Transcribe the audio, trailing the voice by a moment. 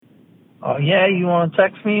Oh, yeah, you want to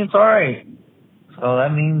text me? It's all right. So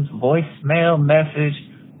that means voicemail message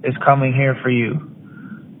is coming here for you.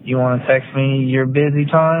 You want to text me your busy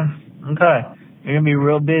time? Okay. You're going to be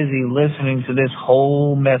real busy listening to this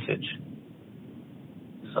whole message.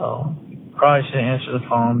 So probably should answer the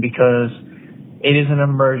phone because it is an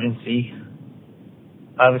emergency.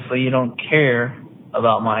 Obviously, you don't care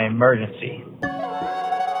about my emergency.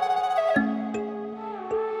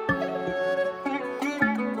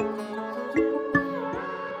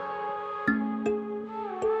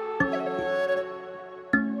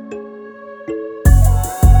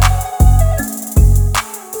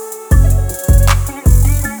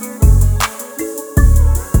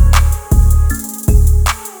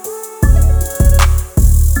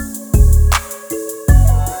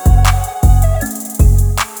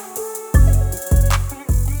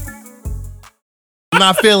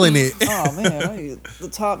 Not feeling it. Oh man, I need the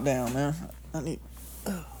top down, man. I need.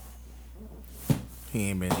 He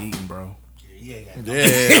ain't been eating, bro. Yeah, I'm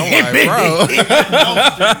like, bro.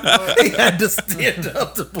 He had to stand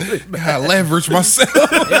up to put it back. I leverage myself.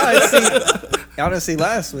 Y'all didn't see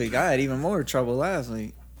last week. I had even more trouble last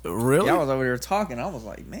week. Really? Y'all was over there talking. I was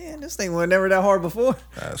like, man, this thing was never that hard before.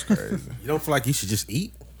 That's crazy. You don't feel like you should just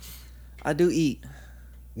eat? I do eat.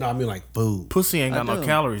 No, I mean like food. Pussy ain't got I no do.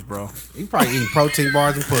 calories, bro. You probably eating protein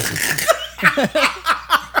bars and pussy.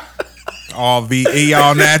 All VE,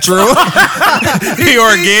 all natural. He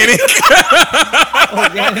organic.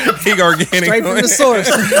 He organic. Straight from the source.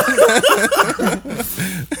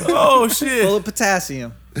 Oh, shit. Full of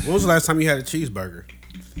potassium. When was the last time you had a cheeseburger?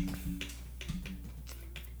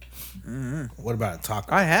 What about a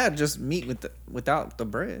taco? I had just meat without the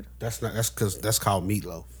bread. That's because that's called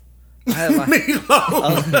meatloaf. I had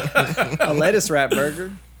like a lettuce wrap burger.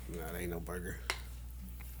 Nah, that ain't no burger.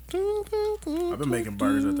 I've been making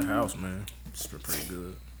burgers at the house, man. It's been pretty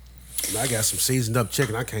good. And I got some seasoned up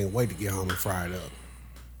chicken. I can't wait to get home and fry it up.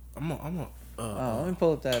 Let me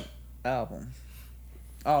pull up that album.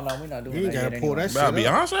 Oh no, we're not doing You ain't that gotta yet pull anyway. that shit About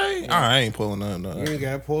up. Beyonce? I ain't pulling nothing up. You ain't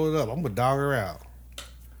gotta pull it up. I'm gonna dog her out.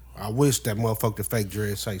 I wish that motherfucker the fake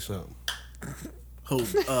dread say something. Who?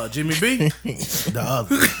 Jimmy B? The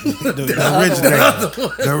other, the originator,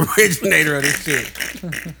 the originator of this shit.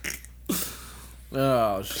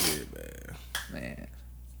 Oh, shit, man. Man,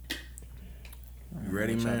 You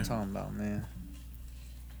ready, what y'all man? talking about, man?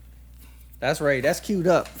 That's right. That's queued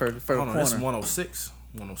up for the Hold on, that's corner. 106.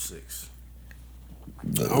 106.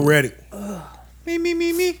 I'm ready.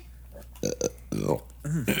 Me.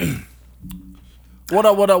 What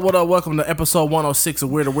up? Welcome to episode 106 of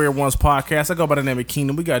We're the Weird Ones podcast. I go by the name of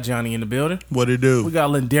Kingdom. We got Johnny in the building. What it do? We got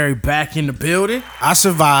Lindari back in the building. I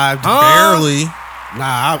survived. Barely.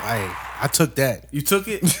 Nah, I took that. You took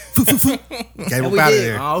it? Gave And him out of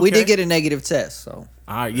there. Oh, We okay. did get a negative test, so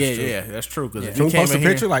All right, yeah, that's true. Because if Can you we came post a in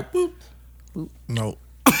here, picture like boop? Nope.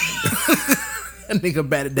 that nigga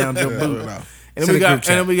batted down to a boot. No. And Send then, a group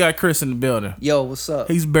chat. we got Chris in the building. yo, what's up?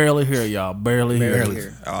 He's barely here, y'all. Barely Barely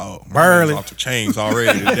here. here. Oh, Barely. off the chains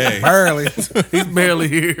already today. Early. He's barely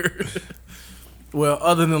here. Well,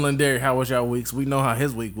 other than Lindari, how was y'all weeks? We know how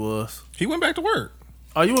his week was. He went back to work.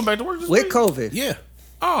 Oh, you went back to work this With week? COVID. Yeah.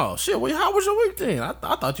 Oh, shit. Well, how was your week then? I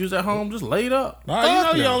thought you was at home just laid up. Nah, you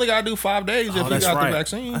know you only gotta do 5 days if you that's got right. the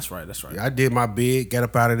vaccine. That's right. I did my bid, got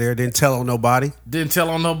up out of there, didn't tell on nobody. Didn't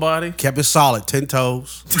tell on nobody. Kept it solid, 10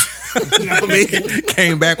 toes. You know what I mean?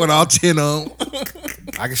 Came back with all 10 on.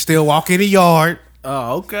 I can still walk in the yard.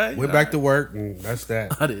 Oh, okay. Went back to work, and that's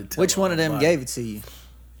that. I didn't tell Which one of them nobody. gave it to you?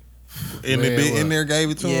 In there gave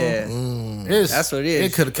it to Yeah. him. That's what it is.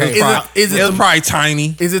 It could have came Is from. it It was the, probably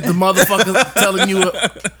tiny. is it the motherfucker telling you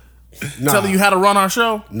how to run our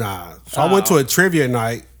show? Nah. So I went to a trivia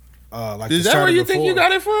night. Like Is the that where Saturday you think you before.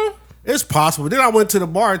 got it from? It's possible. Then I went to the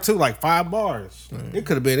bar too, like 5 bars. It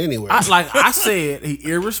could have been anywhere. I said, he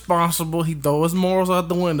irresponsible. He throw his morals out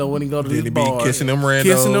the window when he go to Did these he be bars. kissing them randos?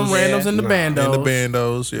 Kissing them randoms in the Nah. bandos. In the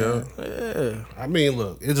bandos, yeah. I mean,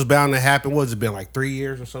 look, it was bound to happen. What's it been, like 3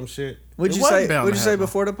 years or some shit? What'd It you wasn't say? bound What'd to you say happen.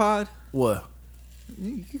 before the pod? What?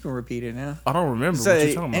 You can repeat it now. I don't remember what Say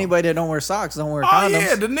you're talking about. anybody that don't wear socks don't wear Oh, condoms.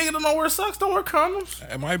 yeah. The nigga that don't wear socks don't wear condoms.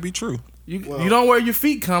 It might be true. You don't wear your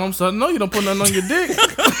feet condoms, so I know you don't put nothing on your dick.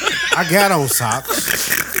 I got on socks.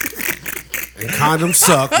 And condoms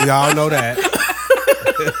suck. We all know that.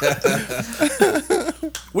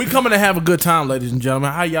 We coming to have a good time, ladies and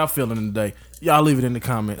gentlemen. How y'all feeling today? Y'all leave it in the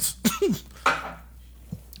comments.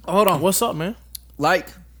 Hold on. What's up, man?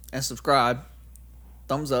 Like and subscribe,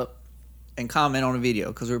 thumbs up, and comment on the video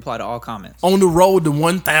because we reply to all comments. On the road to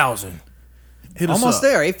 1,000. Hit us Almost up.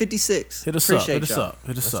 there, 856. Hit us Appreciate up. Hit us y'all. up.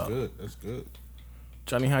 Hit us That's up. good. That's good.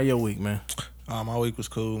 Johnny, how your week, man? My week was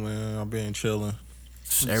cool, man. I've been chilling.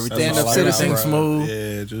 Everything, Stand-up everything citizen. smooth.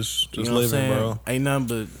 Yeah, just You know what I'm living, saying? bro. Ain't nothing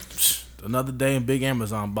but another day in big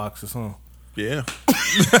Amazon boxes, huh? Yeah.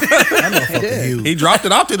 You. He dropped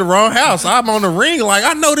it off to the wrong house. I'm on the ring, like,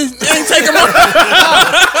 I know this ain't taking my.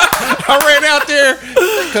 I ran out there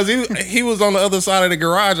because he was on the other side of the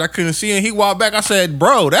garage. I couldn't see him. He walked back. I said,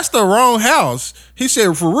 bro, that's the wrong house. He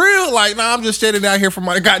said, for real? Like, nah, I'm just standing out here for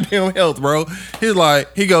my goddamn health, bro. He's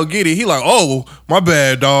like, he go get it. He like, oh, my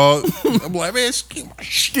bad, dog. I'm like, man, get my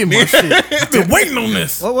shit. Get my shit. Been waiting on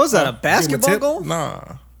this. What was that? A basketball tip? goal? Nah,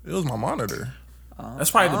 it was my monitor.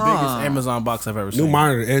 That's probably the biggest Amazon box I've ever seen. New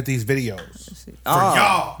monitor, edit these videos.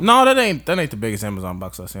 Oh, No, that ain't the biggest Amazon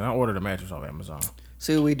box I've seen. I ordered a mattress off Amazon.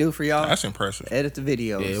 see what we do for y'all? That's impressive. Edit the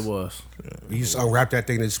videos. Yeah, it was. You just unwrap that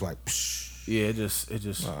thing and it's like, psh, Yeah, it just.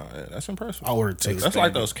 Yeah, that's impressive. I ordered two. That's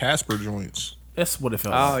like those Casper joints. That's what it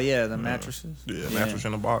felt Oh like. yeah, the mattresses. Yeah, mattress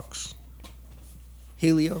in a box.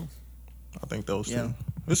 Helio. I think those Yeah. two.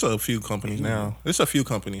 It's a few companies now.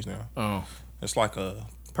 Oh, It's like a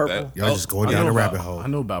Purple. Y'all just going I down knew the about- rabbit hole. I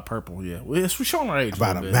knew about purple. Yeah, well, we're showing our age.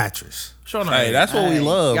 About a little bit. mattress. Showing our Hey, age. that's what we Hey,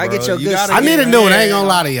 love. gotta bro. get your You good gotta I need get- a new one. I ain't gonna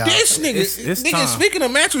lie to y'all. This nigga, It's nigga. time. Speaking of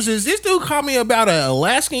mattresses, this dude called me about an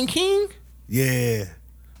Alaskan King. Yeah.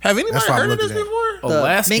 Have anybody That's what I'm heard of this looking at. before? The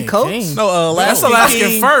Alaskan mink coats? King. No, That's Alaskan Alaskan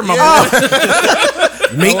King. fur, my Yeah.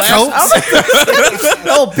 boy. Mink coats.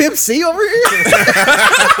 Oh, Pimp C over here.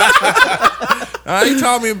 He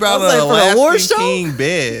told me about I was an like, for the award Alaskan show? King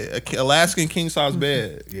bed, a Alaskan king size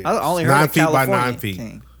bed. I only heard 9 of feet by California 9 feet.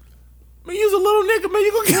 King. Man, you's a little nigga, man.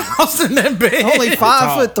 You gonna get lost in that bed? Only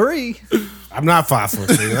 5'3". I'm not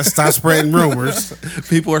 5'3". Let's stop spreading rumors.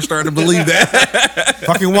 People are starting to believe that.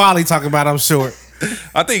 Fucking Wally talking about I'm short.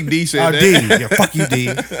 I think D said Oh, that. D. Yeah, fuck you, D.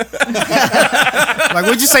 Like,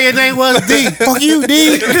 what'd you say your name was? D. Fuck you,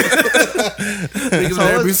 D. Niggas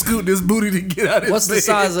better be scooting this booty to get out of his What's the bed.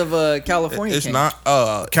 size of a California It's King? not.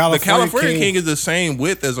 The California California King. King is the same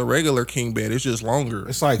width as a regular king bed. It's just longer.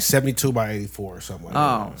 It's like 72 by 84 or something like that.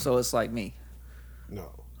 Oh, so it's like me.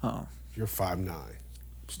 No. Oh, You're 5'9".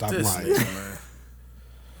 Stop This lying. nigga, man.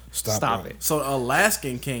 stop lying. it. So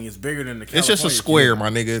Alaskan King is bigger than the California It's just a square, King. my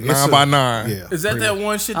nigga. It's 9 a- by 9. Yeah. Is that pretty that much.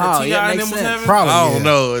 one shit that Oh, T.I. yeah, and makes them was sense. having? Probably. I don't yeah.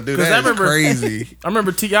 know, dude. 'Cause I That is remember- crazy. I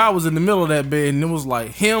remember T.I. was in the middle of that bed and it was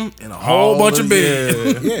like him and a whole bunch of beds.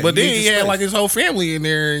 Yeah. Yeah, But you then need he the had space. like his whole family in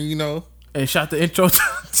there, you know. And shot the intro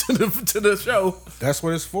to the show. That's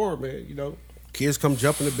what it's for, man. You know, kids come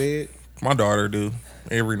jump in the bed. My daughter do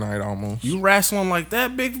every night almost. You wrestling like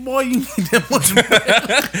that, big boy? You need that much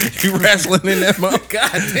bread. You wrestling in that mother.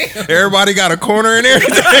 God damn. Everybody got a corner in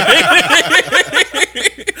everything.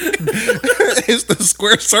 It's the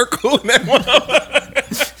square circle in that mother.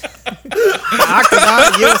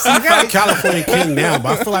 Octagon, UFC I got a fight. California King now,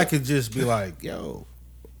 but I feel like it'd just be like, yo,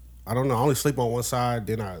 I don't know. I only sleep on one side,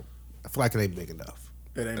 then I feel like it ain't big enough.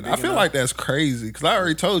 It ain't big I feel enough. like that's crazy because I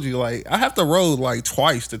already told you, like, I have to roll like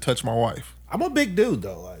twice to touch my wife. I'm a big dude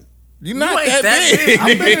though. Like, You're not ain't that, that big. big.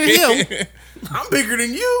 I'm bigger than him. I'm bigger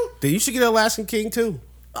than you. Then you should get an Alaskan King too.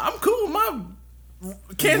 I'm cool with my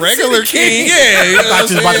Kansas Regular City king, yeah. You know I thought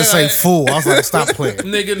you was about to say what fool. I was like, stop playing.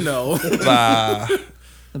 Nigga, no. I'm saying? Nah.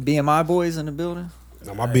 The BMI boys in the building.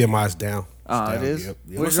 No, my BMI's down. It's Oh, down. it is? Yep,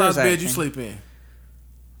 yep. What Where's size yours at, bed you King? sleep in?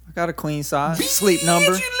 I got a queen size. Sleep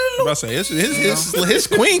number. I'm about to say his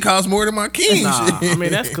queen costs more than my king. Nah, shit. I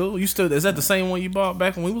mean that's cool. You still is that the same one you bought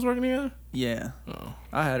back when we was working together? Yeah.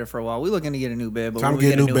 I had it for a while. We looking to get a new bed, but Time we'll to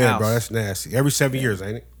get a new bed, house. bro. That's nasty. Every 7 years,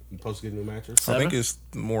 ain't it? You supposed to get a new mattress? I think it's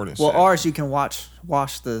more than Well, seven. ours you can wash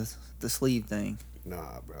the sleeve thing.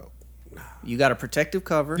 Nah, bro. You got a protective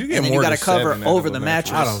cover, You get and then more you got a than cover 7 out over of a the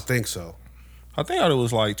mattress. mattress. I don't think so. I think it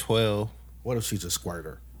was like 12. What if she's a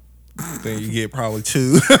squirter? Then you get probably 2.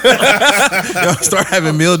 You'll start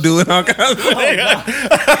having mildew and all kinds of things.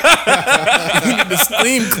 You need to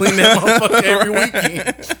steam clean that motherfucker every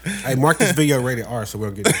weekend. Hey, mark this video rated R so we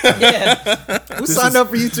don't get it. Yeah. Who signed up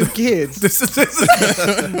for YouTube Kids?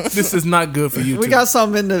 This is not good for you. We got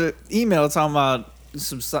something in the email talking about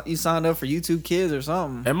you signed up for YouTube Kids or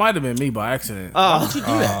something. It might have been me by accident.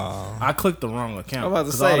 Oh, I clicked the wrong account. I'm about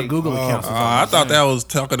to 'Cause all say. the Google accounts. Was on I the thought same. that was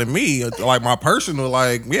talking to me, like my personal,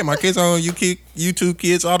 like, yeah, my kids on YouTube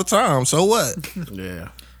Kids all the time. So what? Yeah.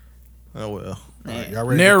 Oh well. Y'all ready to get the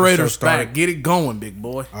show Narrator's started? back. Get it going, big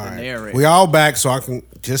boy. All right. narrator. We all back, so I can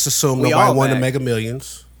just assume We nobody all won the back. Mega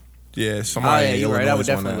Millions. Yeah, Oh somebody yeah, in you're right. I Illinois would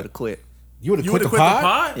won definitely would that. have quit. You would have You quit would the have quit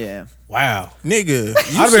pod? the pod? Yeah. Wow. Nigga, I'd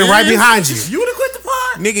have been right behind you. You would have quit the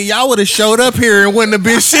pod? Nigga, y'all would have showed up here and wouldn't have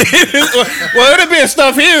been shit. Well, it'd have been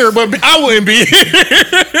stuff here, but I wouldn't be here.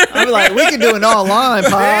 I'd be like, we can do an online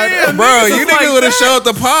pod. Damn, Bro, niggas you is nigga like would have that. showed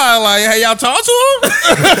the pod like, hey, y'all talk to him?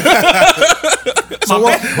 So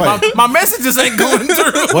wait, My messages ain't going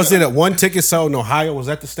through. was it at one ticket sold in Ohio? Was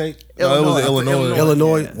that the state? No, it was Illinois. Illinois.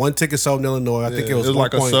 Illinois. One ticket sold in Illinois. I think it was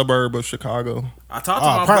like a 1 point- suburb of Chicago. I talked to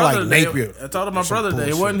Oh, my probably brother. like that Napier. I talked to my Some brother that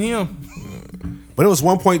it bullshit. wasn't him. But it was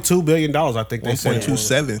 $1.2 billion. I think they said.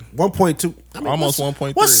 1.27. 1.2. I mean, Almost what's-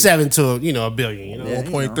 1.3. What's 7 to a billion? You know. Yeah.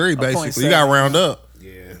 1.3 a basically. 0.7. You got to round up.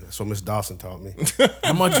 Yeah, that's what Miss Dawson taught me.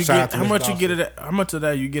 How much you Shout out get? to How Miss much you Dawson. get? How much of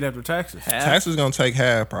that you get after taxes? Tax is going to take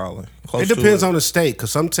half probably. Close It depends to on the state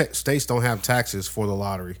because some states don't have taxes for the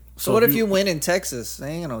lottery. So what if you win in Texas? They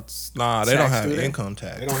ain't no Nah, they don't tax, have do they? income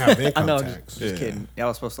tax. They don't have I income know, tax. just kidding. Y'all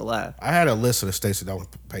was supposed to laugh. I had a list of the states that don't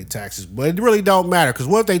pay taxes, but it really don't matter because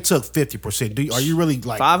what if they took 50%? Are you really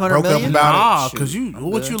like 500 broke up million? about Nah, it? because Shoot,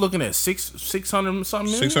 what good. you looking at 600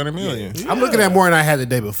 something million? 600 million. I'm looking at more than I had the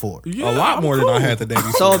day before. Yeah, A lot I'm more cool. than I had the day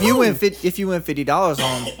before. So if you win $50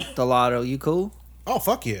 on the lotto, you cool? Oh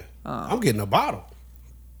fuck yeah! I'm getting a bottle.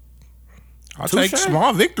 I'll take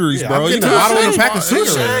small victories, Yeah, bro. I'm getting You a bottle touche. and a pack of Touche.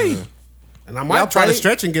 cigarettes. And I might Y'all try to play-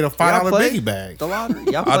 stretch and get a Y'all $5 play biggie bag. The lottery?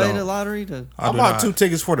 Y'all I play don't. the lottery? To I I do bought not. 2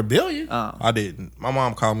 tickets for the billion. I didn't. My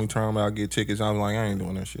mom called me telling me I'll get tickets. I was like, I ain't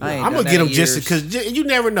doing that shit. I ain't I'm done gonna get that them in just years. because you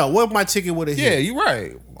never know. What if my ticket would have Yeah, hit? you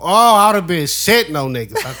right. Oh, I would have been shitting on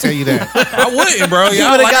niggas. I'll tell you that, I wouldn't, bro. You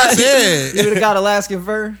Y'all, would've like I got- said. You would have got Alaskan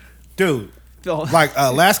fur? dude. Oh. Like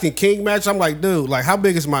Alaskan King match. I'm like, dude, like how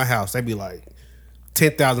big is my house? They'd be like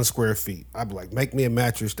 10,000 square feet. I'd be like, make me a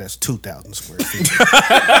mattress that's 2,000 square feet.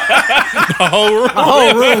 The whole room.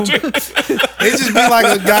 Whole room. It just be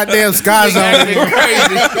like a goddamn sky zone. Acting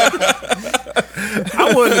crazy.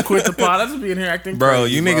 I wouldn't have quit the pod. I just be in here acting Bro,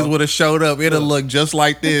 crazy, you niggas would have showed up. It'll look just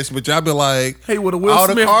like this, but y'all be like, Hey, with a Will all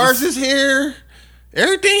the Smith cars is here.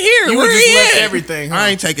 Everything here. You Where would've just he left at? everything, huh? I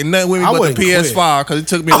ain't taking nothing with me I but the wouldn't quit. PS5 because it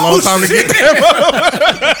took me a long time to get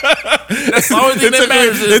that. That's the only thing that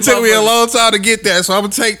matters. It took me a long time to get that, so I'm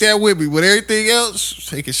gonna take that with me. But everything else,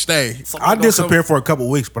 take it stay. I disappear for a couple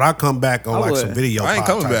weeks, but I come back on I like would. some video. I ain't pod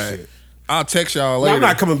coming type back. shit. I'll text y'all No, later. I'm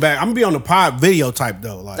not coming back. I'm gonna be on the pod video type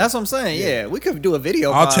though. Like That's what I'm saying. Yeah, we could do a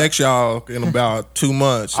video. I'll pod. text y'all in about 2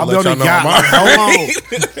 months. I'll be let on the y'all know yacht. I'm Like, alright.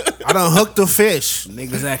 hold on. I done hooked the fish.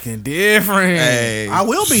 Niggas acting different. Hey, I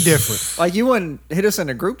will be different. Like you wouldn't hit us in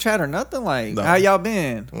a group chat or nothing. Like No. how y'all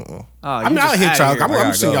been? Oh, I'm you not just hit outta y'all. here. I'm I gonna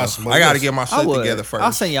gotta send go. y'all some. I gotta get my I shit would. together first.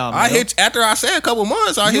 I'll send y'all. I mail. hit after I said a couple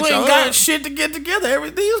months. I You hit y'all ain't got up. shit to get together.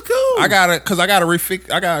 Everything is cool. I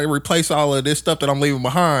gotta replace all of this stuff that I'm leaving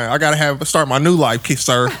behind. I gotta start my new life,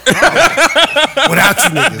 sir. without you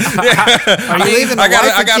niggas. Are you leaving? The I wife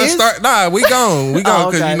gotta and kids? Nah, we gone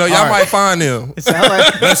because okay. you know y'all All right. might find them. It sound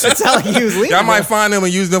like you was leaving. Y'all might though. find them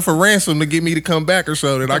and use them for ransom to get me to come back or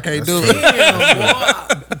so that I can't do it. Damn,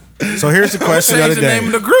 boy. So here's the question the Change other the name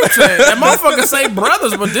of day. the group chat. That motherfucker say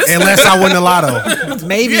brothers, but this Unless I win the lotto.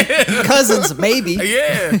 Maybe cousins. Maybe.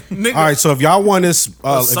 yeah, nigga. All right. So if y'all won this, if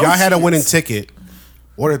y'all had a winning Associates. ticket,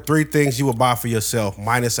 what are 3 things you would buy for yourself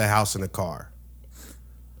minus a house and a car?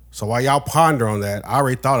 So while y'all ponder on that, I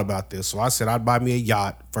already thought about this. So I said I'd buy me a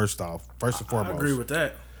yacht first and I foremost. agree with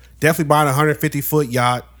that. Definitely buying a 150-foot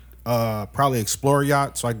yacht, probably Explorer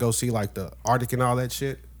yacht, so I can go see like the Arctic and all that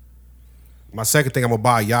shit. My second thing, I'm gonna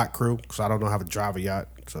buy a yacht crew because I don't know how to drive a yacht,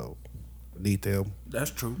 so I need them.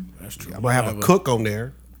 That's true. That's true. I'm gonna have a cook on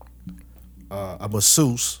there, a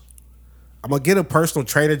masseuse. I'm gonna get a personal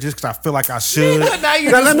trainer just because I feel like I should. Now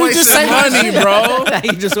you Now, just let me just say wasting money, bro. Now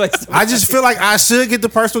you just wasted. I just feel like I should get the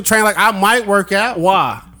personal trainer. Like I might work out,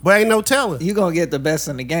 Why? but ain't no telling. You gonna get the best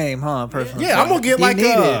in the game, huh? Personally. Yeah, I'm gonna get You like need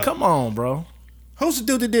it. Come on, bro. who's the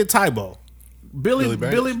dude that did Tybo? Billy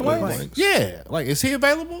Banks. Blanks. Yeah, like is he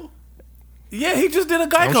available? Yeah, he just did a I'm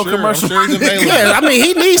Geico sure, commercial. I'm sure he's available. Yeah, I mean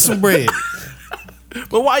he needs some bread.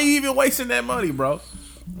 But why you even wasting that money, bro?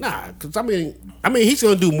 Nah, because I mean he's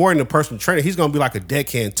gonna do more than a personal trainer. He's gonna be like a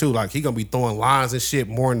deckhand too. Like he's gonna be throwing lines and shit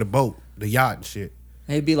more in the boat, the yacht and shit.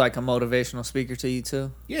 He'd be like a motivational speaker to you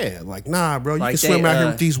too. Yeah, like nah, bro. You Like can swim they, out here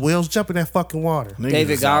with these whales, jump in that fucking water.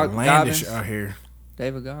 David Niggas outlandish Goggins. out here.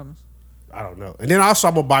 David Goggins. I don't know. And then also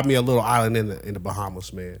I'm gonna buy me a little island in the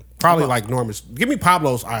Bahamas, man. Probably like Norman's. Give me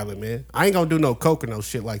Pablo's island, man. I ain't gonna do no coke or no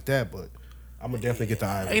shit like that, but I'm gonna definitely get the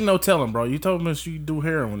island. Ain't no telling, bro. You told me you do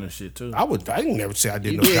heroin and shit too. I didn't never say I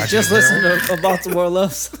did You no did goddamn just heroin. listen to Baltimore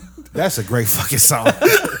Loves. That's a great fucking song.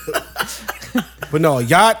 But no,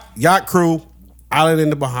 yacht crew, island in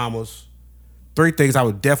the Bahamas. 3 things I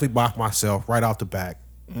would definitely buy for myself right off the back.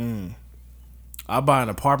 I buy an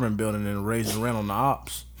apartment building and raise the rent on the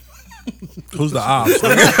ops. Who's the ops? Now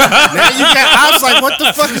you got. I was like, what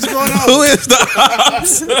the fuck is going on? Who is the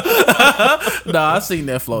ops? Nah, I seen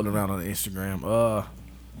that floating around on Instagram.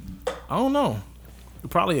 I don't know.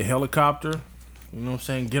 Probably a helicopter. You know what I'm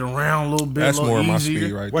saying? Get around a little bit. That's a little more my easier.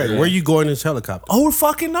 speed right Wait, there. where you going in this helicopter? Oh, who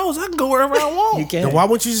fucking knows? I can go wherever I want. You can. Then why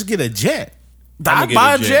wouldn't you just get a jet? I'd get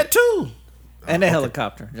buy a a jet. jet too. And a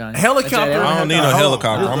helicopter, Johnny. Helicopter. A jet I don't need a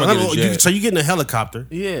helicopter. I'm gonna get a jet. So you get in a helicopter.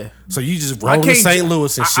 Yeah. So you just roll to St.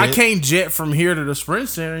 Louis and shit. I can't jet from here to the Sprint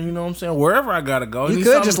Center. You know what I'm saying? Wherever I gotta go. You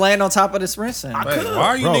could just land on top of the Sprint Center. Wait, why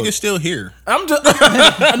are you Bro. niggas still here? I'm just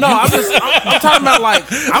I'm talking about like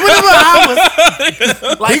I'm in the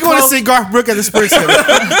Bahamas. like He going to close, see Garth Brooks at the Sprint Center.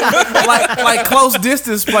 like close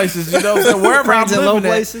distance places. You know what I'm saying? Wherever I'm Friends in low living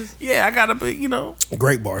at. places? Yeah, I gotta be. You know,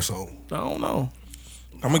 Great bar song. I don't know.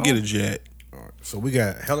 I'm gonna get a jet. So we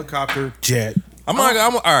got helicopter, jet. All right.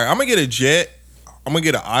 I'm gonna get a jet. I'm gonna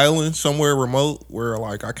get an island somewhere remote where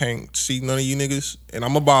like I can't see none of you niggas, and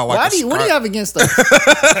I'm gonna buy like. What do you have against us?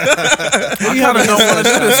 I kind of don't want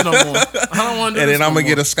to do this no more. I don't want to do And this then I'm no gonna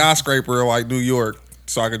get more. a skyscraper like New York,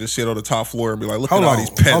 so I can just sit on the top floor and be like, look Hold at all on. these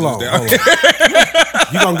peasants Hold on. down Hold here.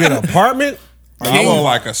 on. You going to get an apartment? I want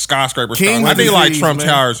like a skyscraper. King I need like disease, Trump man.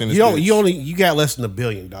 Towers in this. You got less than $1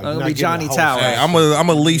 billion, dog. Gonna You're not be getting Johnny a whole Towers. shit. Hey, I'm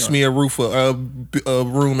gonna lease me a roof, a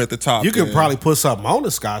room at the top. You could then. probably put something on the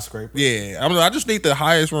skyscraper. Yeah, I just need the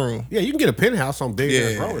highest room. Yeah, you can get a penthouse on Big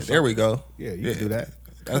Ass Road. Yeah, or there we something. go. Yeah, you can do that.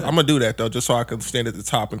 I'm gonna do that though, just so I can stand at the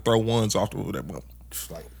top and throw ones off the roof. Just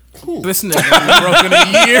like, This nigga been broke in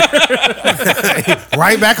a year.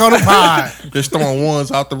 right back on the pod. Just throwing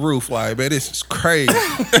ones out the roof, like man, this is crazy.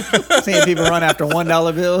 Seeing people run after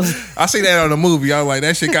 $1 bills. I see that on the movie. I was like,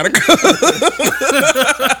 that shit gotta go.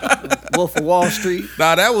 Wolf of Wall Street.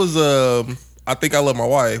 Nah, that was I Think I Love My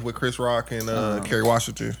Wife with Chris Rock and Kerry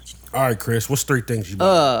Washington. All right, Chris, what's 3 things you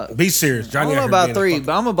buy? Be serious. I Johnny don't know out here about being a 3, fucking-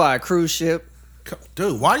 but I'm gonna buy a cruise ship.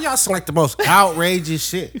 Dude, why y'all select the most outrageous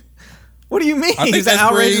shit? What do you mean? I think It's an that's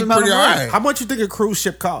outrageous pretty amount of money. alright. How much you think a cruise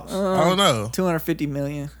ship costs? I don't know. 250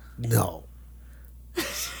 million. No.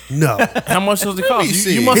 No. How much does it cost? me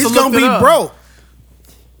see. You must He's have gonna looked be it up. broke.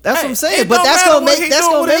 That's what I'm saying. It But don't that's matter gonna what make he that's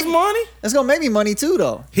doing gonna with his make money. That's gonna make me money too,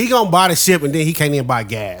 though. He gonna buy the ship and then he can't even buy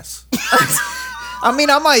gas. I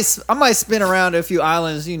mean, I might spin around a few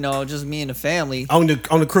islands, you know, just me and the family on the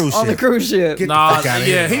cruise on ship. the cruise ship. Get the Nah, fuck outta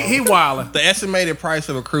yeah, here, he wildin'. The estimated price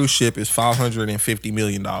of a cruise ship is $550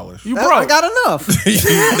 million. You I broke. got enough. That's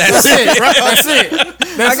it, bro. That's it.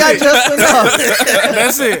 I got just enough.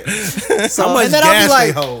 That's it. So, How much and then I'll gas be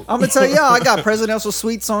like, they hold? I'm gonna tell y'all, I got presidential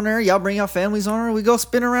suites on there. Y'all bring your families on there. We go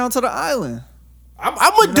spin around to the island. I'm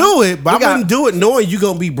gonna do it, but we I got- wouldn't do it knowing you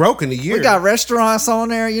gonna be broke in a year. We got restaurants on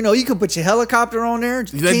there. You know, you can put your helicopter on there.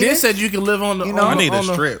 They Keenan. did said you can live on the. You know? I need a on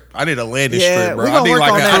the- strip. I need a landing Yeah, strip, bro. we gonna I need work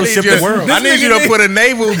like on a, that. I need Ship you, the world. I need This you nigga to put a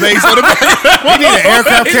naval base on the back. I need an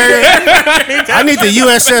aircraft carrier. I need the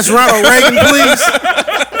USS Ronald Reagan, please.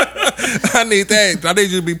 I need that. I need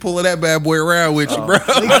you to be pulling that bad boy around with you, bro.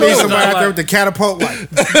 I need somebody out there with the catapult. Like,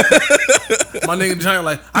 My nigga Giant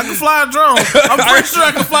like, I can fly a drone. I'm pretty sure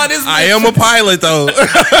I can fly this. I am a pilot though.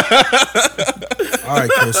 all right,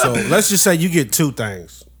 Chris. So let's just say you get 2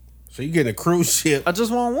 things. So you get a cruise ship. I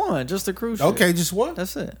just want one, just a cruise ship. Okay, just one.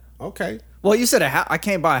 That's it. Okay. Well, you said I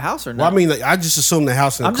can't buy a house or not. Well, I mean, like, I just assume the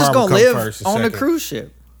house and the I'm car just will gonna come live first. and on the second. cruise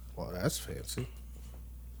ship. Well, that's fancy.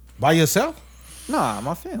 By yourself? Nah,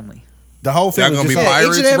 my family. The whole Y'all family gonna be just-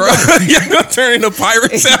 pirates, each and bro. Y'all gonna turn into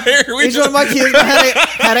pirates out here. We Each one of my kids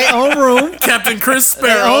had their own room, Captain Chris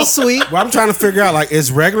their Sparrow. own suite. Well, I'm trying to figure out, like,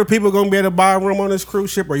 is regular people going to be able to buy a room on this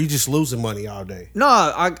cruise ship, or are you just losing money all day? No,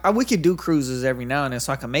 I we could do cruises every now and then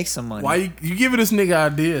so I can make some money. Why you giving this nigga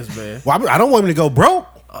ideas, man? Well, I don't want him to go broke.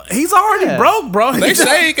 He's already Yeah. broke, bro.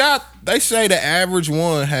 They say the average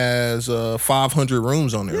one has 500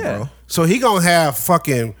 rooms on there, Yeah. bro. So he going to have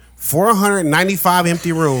fucking 495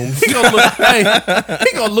 empty rooms. he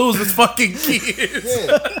gonna lose his fucking kids.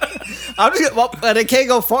 I'm just, well, they can't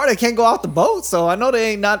go far. They can't go off the boat, so I know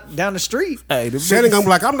they ain't not down the street. Hey, Shannon going to be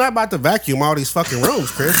like, I'm not about to vacuum all these fucking rooms,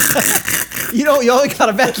 Chris. You know, you only got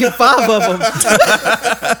to vacuum 5 of them.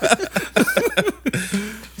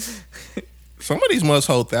 Some of these must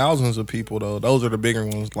hold thousands of people though. Those are the bigger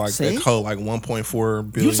ones, like See? that hold like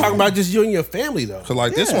 1.4 billion. You talking about just you and your family, though. So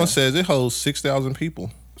like this Yeah. one says it holds 6,000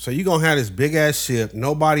 people. So you going to have this big-ass ship,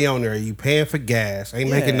 nobody on there, you paying for gas, ain't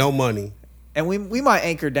making Yeah. no money. And we might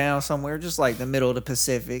anchor down somewhere, just like the middle of the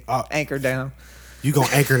Pacific. Anchor down. You going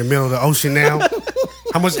to anchor in the middle of the ocean now?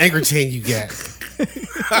 How much anchor chain you got?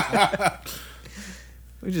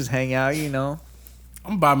 We just hang out, you know.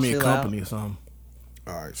 I'm gonna buy me a Chill company or something.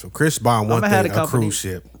 All right, so Chris buying one I'ma have thing, a a company. cruise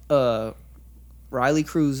ship. Riley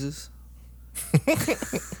Cruises.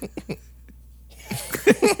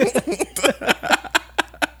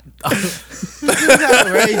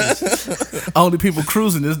 Outrageous. Only people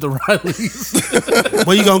cruising is the Rileys.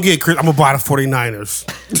 What you gonna get, Chris? I'm gonna buy the 49ers.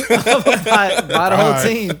 Buy the whole All right.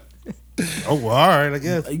 team. Oh, well, all right, I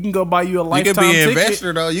guess. You can go buy you a You lifetime could be an ticket.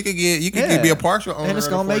 investor though. You could Yeah. be a partial owner. And it's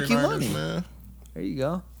of the gonna make you 49ers, money. man. There you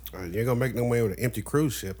go. You ain't gonna make no money with an empty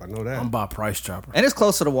cruise ship. I know that. I'm by Price Chopper. And it's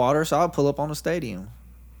close to the water, so I'll pull up on the stadium.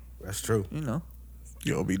 That's true. You know.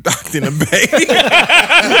 You'll be docked in the bay.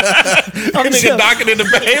 I'm Nigga just, docking in the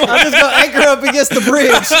bay. I'm just gonna anchor up against the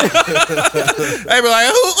bridge. They be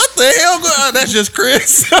like, what the hell? That's just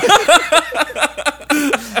Chris.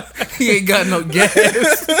 He ain't got no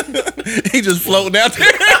gas. He just floating out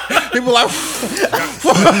there. People like, We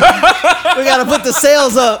gotta put the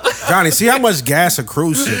sails up. Johnny, see how much gas a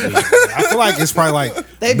cruise ship is. I feel like it's probably like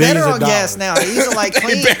They millions better of on gas dollars. now. They using like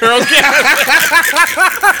clean.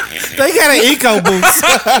 They got an eco boost.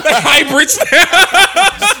 hybrids.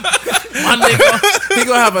 My nigga, he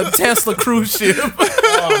gonna have a Tesla cruise ship.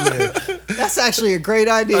 That's actually a great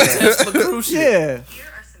idea. Tesla cruise ship. Yeah. Here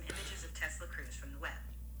are some images of Tesla Cruise from the web.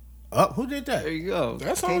 Oh, who did that? There you go.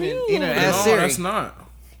 That's Can't on even- you. You know, No, ask No, Siri. that's not.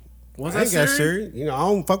 Was I that ain't got Siri? Siri. You know, I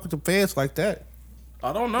don't fuck with the feds like that.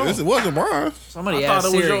 I don't know. This wasn't mine. Somebody I thought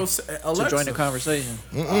asked it was Siri your Alexa. to join the conversation.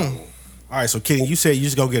 All right, so Kenny, you said you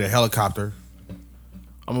just go get a helicopter,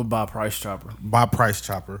 I'm gonna buy Price Chopper. buy Price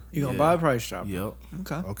Chopper. You gonna buy a price chopper? Yep.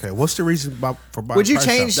 Okay. Okay, what's the reason for buying? Would you Price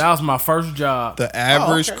change- Chopper? That was my first job. The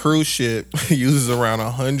average cruise ship uses around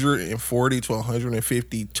 140 to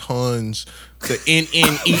 150 tons. The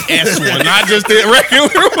NNES one, not just the regular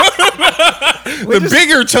one. The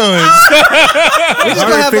bigger tons. We're just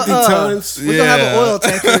gonna have 150 a, tons. We're gonna have Yeah. an oil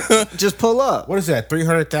tanker. Just pull up. What is that?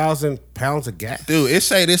 300,000 pounds of gas. Dude, it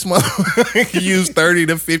say this motherfucker use 30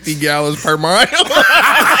 to 50 gallons per mile.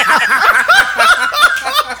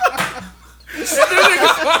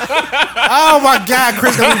 Oh my God,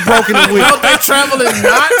 Chris, gonna be broken the wheel. They travel in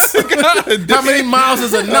knots. How many miles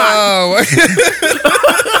is a knot? Oh,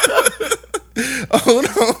 hold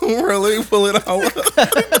on, bro. Let me pull it all up.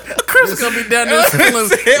 Chris gonna be down there spilling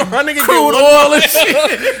My nigga crude get oil and shit.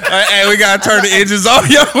 Hey, we gotta turn the engines off,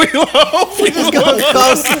 yo. We low. Just go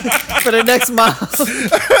coast for the next mile.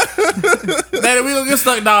 Daddy, we gonna get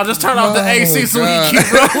stuck down. Just turn off the AC so we can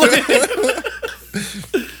keep rolling.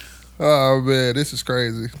 Oh man, this is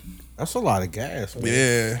crazy. That's a lot of gas, man.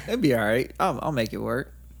 Yeah. It'd be all right. I'll make it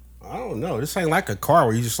work. I don't know. This ain't like a car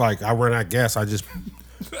where you just like, I run out of gas, I just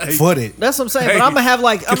foot it. That's what I'm saying. Hey, but I'm gonna have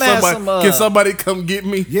like I'm gonna have some. Can somebody come get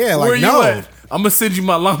me? Yeah, Where like, you no. at? I'm gonna send you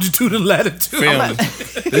my longitude and latitude. Family.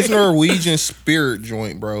 This Norwegian Spirit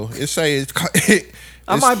joint, bro. It say it's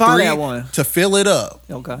I might buy that one. to fill it up.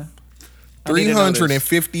 Okay. I need to know this.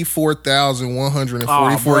 354,144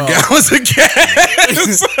 Oh, bro. gallons of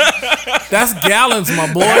gas. That's gallons,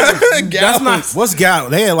 my boy. That's not. What's gallon?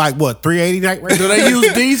 They had like what, 380 right? Do they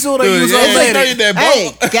use diesel? They Dude, use yeah, unleaded. they that Hey,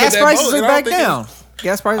 boat- gas that prices boat, are I back don't think down.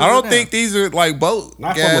 Gas prices. I are don't down. think these are like boat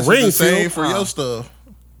Not from gas. marine The same fuel. for your stuff.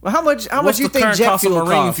 Well, how much? How What's much you the think current jet cost of fuel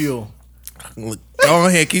marine costs? fuel? Go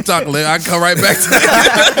ahead, keep talking. I can come right back to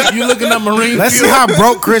that. You looking at marine Let's see fuel? how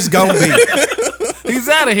broke Chris gonna be. He's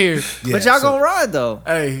out of here. Yeah, But y'all so- gonna ride though.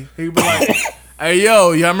 Hey, he be like, "Hey,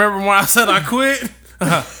 yo, y'all remember when I said I quit?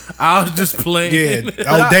 I was just playing." Yeah,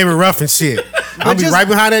 oh David Ruffin shit. I'll be just- right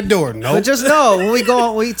behind that door. Nope. But just know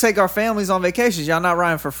when we take our families on vacations, y'all not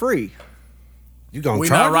riding for free. You gonna We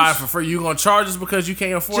charge not riding us? for free. You gonna charge us because you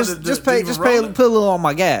can't afford Just to just pay even just pay roll it? put a little on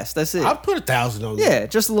my gas. That's it. I'll put 1,000 on. Yeah,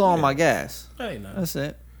 just a little on my gas. Hey, no. That's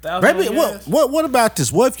it. Baby, what about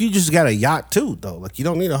this? What if you just got a yacht too, though? Like you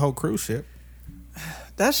don't need a whole cruise ship.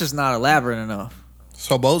 That's just not elaborate enough.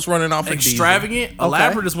 So boats running off of Extravagant,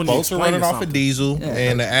 elaborate is when you Boats are explain running off of something. diesel, Yeah,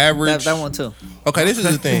 and the average. That one too. Okay, this is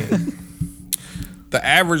the thing. The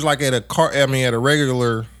average, like at a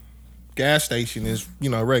regular gas station, is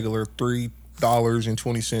regular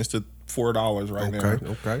 $3.20 to $4 right now.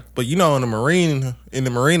 Okay. But in the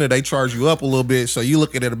marina, they charge you up a little bit, so you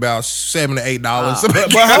looking at about $7 to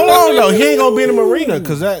 $8. But how long though? He ain't gonna be in the marina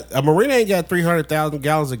because a marina ain't got 300,000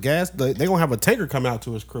 gallons of gas. They gonna have a tanker come out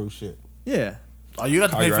to his cruise ship. Yeah. Oh, you got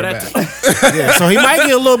to pay you for right that. back. Yeah, so he might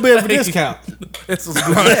get a little bit of a discount. That's his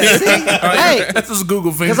Google, Hey, that's his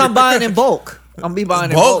Google finger. because I'm buying in bulk. I'm be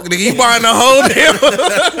buying in Bulk, bulk. nigga, you buying the whole damn.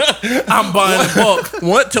 I'm buying in bulk.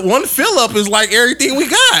 One fill up is like everything we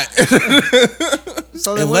got.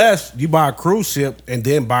 So then Unless you buy a cruise ship and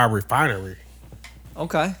then buy a refinery.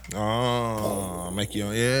 okay, Oh, make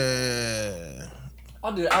you yeah.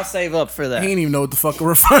 I'll save up for that. He ain't even know what the fuck a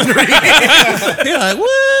refinery is. You're like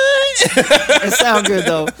what? It sound good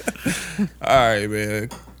though. All right, man.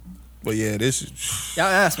 But yeah, this is. Y'all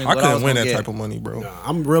asked me I what I couldn't was win gonna that get. type of money, bro.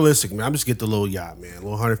 I'm realistic, man. I'm just get the little yacht, man. A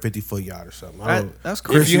little 150-foot yacht or something. I don't, That's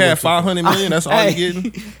cool. If you had 500 million, that's all Hey, you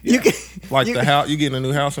getting. You can, Like you the house, you getting a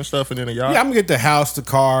new house and stuff, and then a yacht. yeah, I'm gonna get the house, the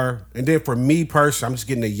car, and then for me personally, I'm just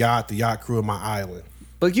getting the yacht crew, and my island.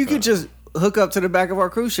 But you could just hook up to the back of our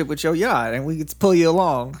cruise ship with your yacht, and we could pull you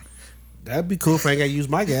along. That'd be cool if I ain't gotta use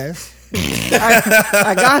my gas.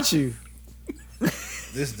 I got you.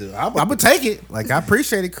 This dude, I'm gonna take it. Like I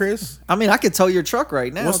appreciate it, Chris. I mean, I could tow your truck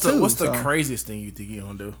right now What's too. the so. craziest thing you think you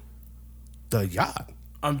gonna do? The yacht.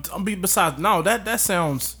 Besides, no, that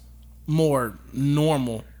sounds more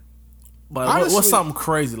normal. But Honestly- what's something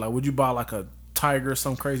crazy? Like, would you buy like a tiger or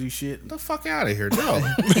some crazy shit? The fuck out of here, no.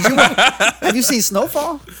 Have you seen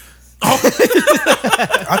Snowfall?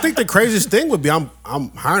 I think the craziest thing would be I'm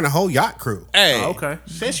hiring a whole yacht crew. Hey, okay.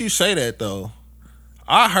 Since you say that though,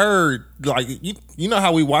 I heard like you know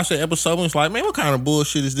how we watched that episode and it's like, man, what kind of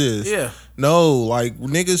bullshit is this? Yeah. No, like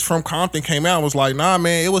niggas from Compton came out and was like, nah,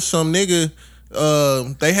 man, it was some nigga.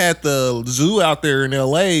 They had the zoo out there in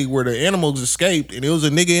LA where the animals escaped, and it was a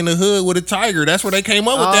nigga in the hood with a tiger. That's where they came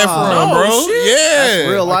up with that from, no bro. shit. Yeah, That's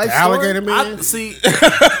real life The alligator story? man. I see.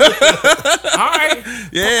 All right.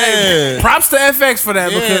 yeah. Props to FX for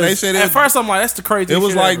that Yeah, because they said at it- first I'm like, that's the craziest. It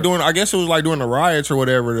was shit like ever. during, I guess it was like during the riots or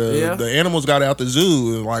whatever. Yeah. The animals got out the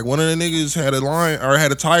zoo, and like one of the niggas had a lion or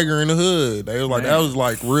had a tiger in the hood. They was like, that was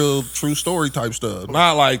like real true story type stuff.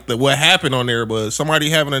 Not like what happened on there, but somebody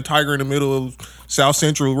having a tiger in the middle of South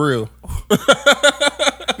Central real.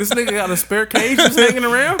 This nigga got a spare cage just hanging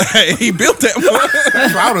around. Hey, he built that one.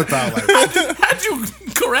 That's what I would have thought. Like, How'd you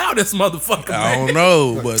corral this motherfucker? I Man? don't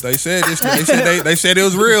know, but they said this. They said it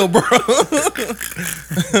was real, bro.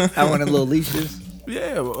 I want them little leashes.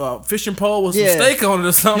 Yeah, fishing pole with some Yeah. steak on it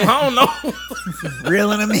or something. I don't know.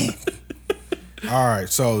 Reeling them in. all right,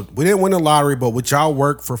 so we didn't win the lottery, but would y'all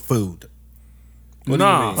work for food?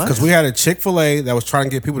 Nah. Because we had a Chick-fil-A that was trying to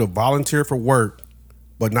get people to volunteer for work,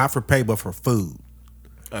 but not for pay, but for food.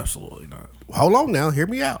 Absolutely not. Hold on now, hear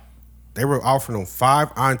me out. They were offering them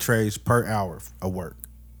 5 entrees per hour of work.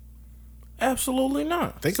 Absolutely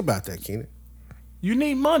not. Think about that, Keenan. You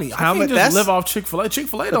need money. How I can't much- just that's- live off Chick-fil-A.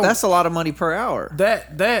 Chick-fil-A But don't. that's a lot of money per hour.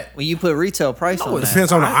 that. When you put retail price No, on it that.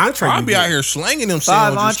 Depends on the entree. I'll you be get. out here slanging them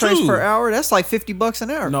 5 sandwiches entrees too. per hour. That's like $50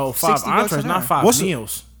 an hour. No, 5 $60 entrees, an not hour. 5 What's the-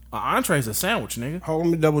 meals. An entree is a sandwich, nigga. Hold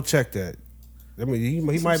on, let me double check that. I mean, he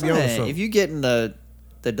might be on Saying, something. if you getting the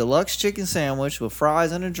deluxe chicken sandwich with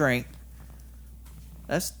fries and a drink,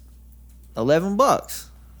 that's $11.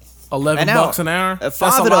 $11 An hour. an hour.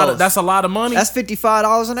 Five of those. That's a lot of money. That's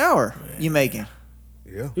 $55 an hour you making.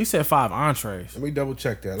 Yeah. He said 5 entrees. Let me double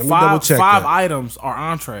check that. Let me double check Five that. items are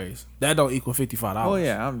entrees. That don't equal $55. Oh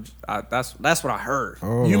yeah, that's what I heard.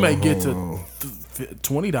 You may get to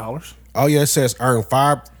 $20 Oh yeah, it says earn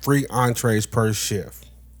 5 free entrees per shift.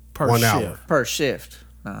 per 1 shift. hour. Per shift.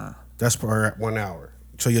 Nah. That's per 1 hour.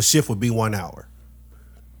 So your shift would be 1 hour.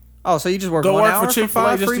 Oh, so you just work Go 1 work hour for Chick-fil-A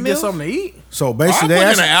 5 just free to meals? get something to eat. So I basically, put they in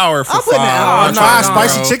ask an hour for I'll put in an five. hour. on no, 5 no,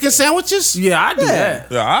 spicy bro. chicken sandwiches. Yeah, I do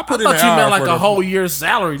that. Yeah, I put in I an thought you hour meant like for a the- whole year's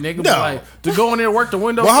salary, nigga. No. But like to go in there and work the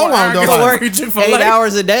window. Well, hold for an on, hour, though, get like- some Work free Chick-fil-A. 8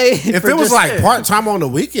 hours a day. If it was like part time on the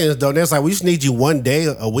weekends, though, that's like we just need you 1 day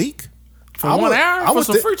a week. For 1 hour? For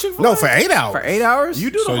some free Chick-fil-A? No, for 8 hours. for 8 hours,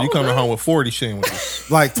 You do the So you whole coming thing. home with 40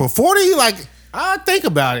 sandwiches. Like for 40, like I think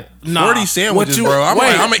about it. Nah. 40 sandwiches, What you- bro. I'm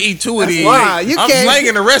wait. gonna eat 2 of these. Wow, you I'm can't-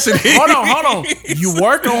 slanging the rest of these. Hold on. You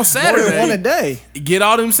work on more than one a Saturday. day. Get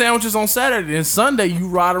all them sandwiches on Saturday, and Sunday you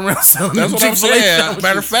ride around selling That's them what I'm Chick-fil-A saying. sandwiches.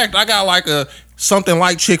 Matter of fact, I got like a something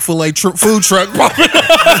like Chick-fil-A food truck. Hey,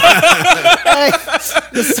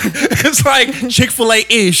 It's like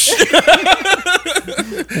Chick-fil-A-ish.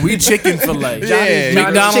 We chicken fillet.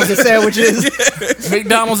 Yeah. Johnny's chicken sandwiches.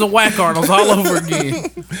 McDonald's and Whack Arnold's all over again.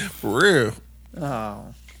 For real. Oh,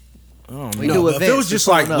 Oh, we no. do But events. if it was just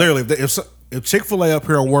We're like pulling up. literally, if Chick-fil-A up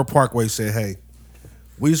here on War Parkway said, "Hey,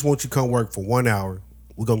 we just want you to come work for 1 hour.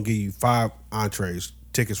 We're gonna give you 5 entrees,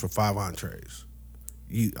 tickets for 5 entrees."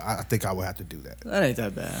 I think I would have to do that. That ain't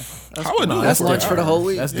that bad. I would do That's that lunch for the whole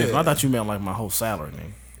week. That's different. I thought you meant like my whole salary,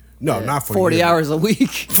 nigga. No, not for 40 you. hours a week.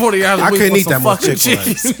 40 hours a I week couldn't for eat some that much fucking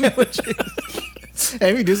Chick-fil-A. chicken.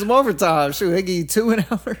 Hey, we do some overtime. Shoot, they give you 2 an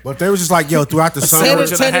hour. But they was just like, yo, throughout the 10, summer, Sandwich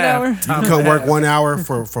and 10 a an half. hour. you can come work 1 hour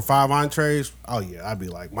for 5 entrees. Oh yeah, I'd be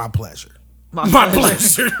like, my pleasure, My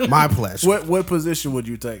pleasure. my pleasure. What position would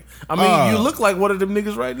you take? I mean, you look like one of them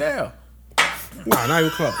niggas right now. No, not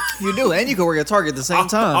even close. You do, and you can work at Target at the same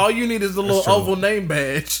time. All you need is a little true. oval name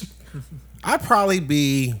badge. I'd probably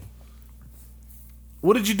be.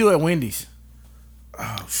 What did you do at Wendy's?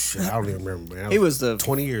 Oh shit, I don't even remember, man. He was the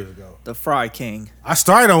 20 years ago. Fry King. I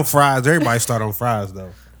started on fries. Everybody started on fries though.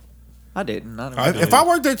 I didn't. I If I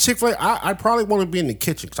worked at Chick-fil-A, I'd probably want to be in the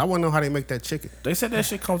kitchen because I want to know how they make that chicken. They said that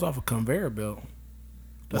shit comes off a conveyor belt.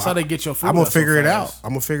 That's how they get your food. I'm gonna out so figure it out. fast.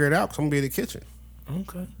 I'm gonna figure it out because I'm gonna be in the kitchen.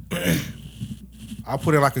 Okay. I'll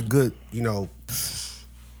put in like a good,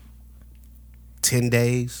 10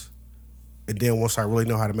 days, and then once I really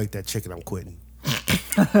know how to make that chicken, I'm quitting.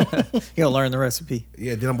 You'll learn the recipe.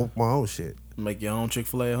 Yeah, then I'm with my own shit. Make your own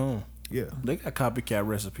Chick-fil-A at home. Yeah. They got copycat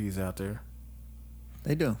recipes out there.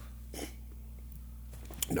 They do.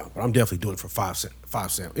 No, but I'm definitely doing it for 5 cents.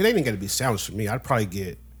 It ain't even gonna be sandwich for me. I'd probably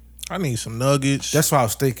get. I need some nuggets. That's what I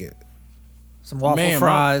was thinking. Some waffle Man,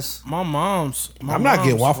 fries. My mom's. I'm not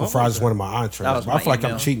getting waffle what fries was as one of my entrees. That was I my feel like I'm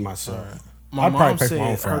email. cheating myself. My I'd mom probably pay said for my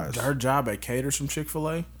own fries. her job at caters from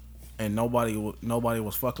Chick-fil-A, and nobody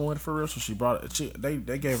was fucking with it for real. So she brought it.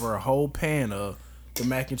 They gave her a whole pan of the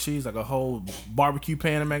mac and cheese, like a whole barbecue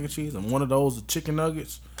pan of mac and cheese, and one of those of chicken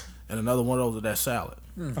nuggets, and another one of those of that salad.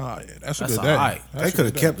 Oh yeah, that's a That's good a day. hike. That's They a could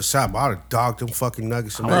have good kept the salad, but I'd have dogged them fucking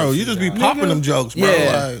nuggets. And day. Bro, nuggets. you just be popping them jokes, bro.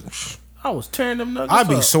 Yeah. Like, I was tearing them nuggets. I'd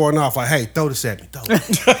be up. soaring off like, hey, throw this at me. Throw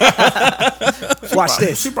it. Watch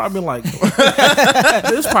this. She probably been like,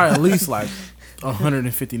 there's probably at least like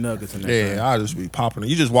 150 nuggets in there. yeah, I just be popping it.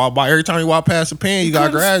 You just walk by every time you walk past the pan, you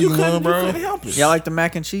gotta grab you one, couldn't bro. help it. Y'all like the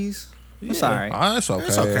mac and cheese? It's all right. Oh, that's okay.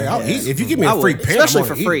 It's okay. I'll eat. If you give me I a free would, pan, especially I'm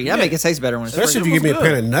for gonna free. eat. That make it taste better when it's Especially if free. you give me a Good.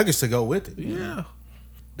 pan of nuggets to go with it. Yeah.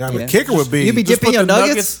 Now the Yeah. kicker would be. You be Just dipping put your the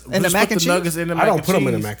nuggets in the just mac put and the cheese? nuggets in the I mac don't and put them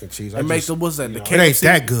in the cheese. mac and cheese. I And make just, the what's that? The it KFC, ain't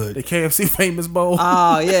that good. The KFC famous bowl.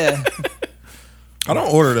 Oh yeah. I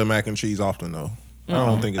don't order the mac and cheese often though. I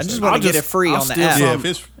don't think I it's. just that want to good. get it free I'll on the steal app. Yeah, some. if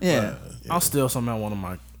it's Yeah. I'll steal some out one of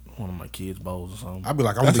my kids' bowls or something. I'd be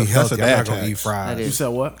like, I'm gonna That's be a- that's a healthy. I'm not dad gonna eat tax. fries. That You is. said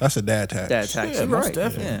what? That's a dad tax. Dad tax. Yeah, You're most right.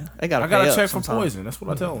 definitely. Yeah. They gotta I gotta pay up check for sometime. poison. That's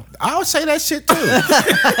what I tell them. I would say that shit too.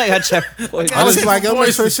 I gotta check for poison. I was like, I'm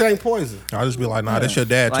make sure this shit ain't poison. I just be like, nah, that's your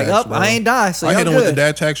dad Like, tax. up, bro. I ain't die, so I y'all hit him with the good.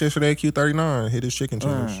 dad tax yesterday at Q39. Hit his chicken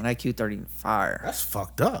tenders. That Q30 fire. That's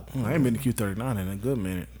fucked up. I ain't been to Q39 in a good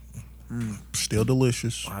minute. Still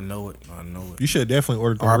delicious. I know it. You should definitely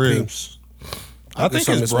order the RP. ribs. I get think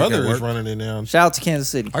some his this week at brother is work. running it now. Shout out to Kansas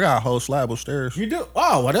City. I got a whole slab upstairs. You do?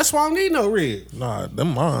 Oh, well, that's why I don't need no ribs. Nah,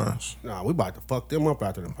 them mines. Nah, we about to fuck them up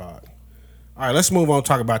after the pod. All right, let's move on.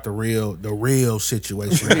 Talk about the real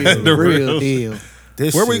situation. The real deal.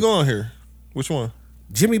 This Where we shit. going here? Which one?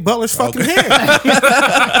 Jimmy Butler's fucking hair.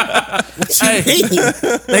 What you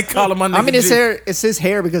mean? They call him my nigga. I mean, Jimmy. it's his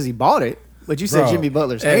hair because he bought it. But you said Bro. Jimmy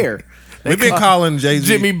Butler's Hey. hair. We've been calling Jay-Z.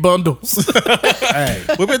 Jimmy Bundles. Hey,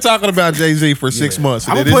 We've been talking about Jay-Z for 6 months.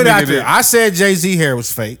 I'm and gonna then put it this out nigga there. did- I said Jay-Z hair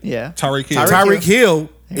was fake. Yeah. Tyreek Hill. Tyreek Hill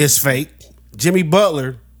is fake. Jimmy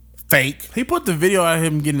Butler, fake. He put the video out of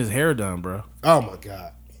him getting his hair done, bro. Oh my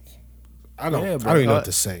god. I don't. Yeah, I bro. don't even know what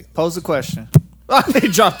to say. Pose the question. They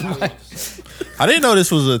dropped the mic. I didn't know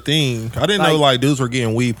this was a thing. I didn't know Like, like dudes were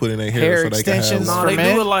getting weed put in their hair, hair so they can have. extensions No, for they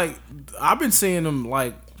men? do it like I've been seeing them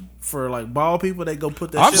like for like bald people. They go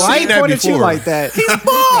put that. I've shit seen Why on. you that point at you before. like that?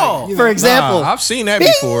 bald. For example, Nah, I've seen that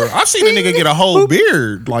before. I've seen a nigga get a whole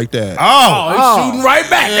beard like that. Oh, It's shooting right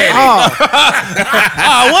back. At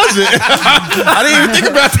I wasn't. I didn't even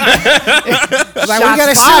think about that. like, we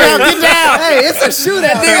gotta shoot out. Get down. Hey, it's a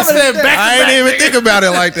shootout. Nigga said back I to didn't back. even think about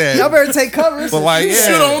it like Y'all that. better take cover. But like, Shoot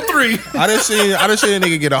yeah, on 3. I done seen a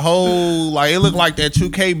nigga get a whole like it looked like that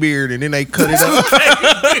 2K beard, and then they cut it up.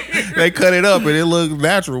 They cut it up, and it looked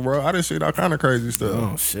natural, bro. I done seen all kind of crazy stuff.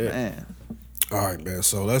 Oh shit. Man. All right, man.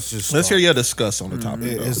 So let's just Let's hear start. your discuss on the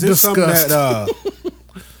topic. though. Is this something Disgust. that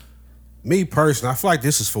me personally, I feel like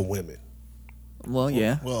this is for women. Well,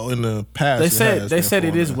 yeah. Well, in the past, They it said has they been said for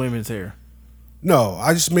it is women. women's hair. No,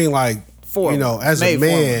 I just mean like For you know, women. as a Made for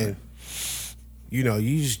man, women. you know,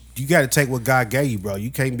 you got to take what God gave you, bro. You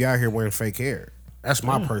can't be out here wearing fake hair. That's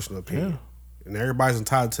my personal opinion, and everybody's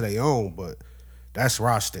entitled to their own. But that's where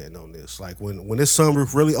I stand on this. Like when this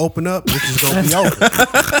sunroof really open up, it's just gonna be open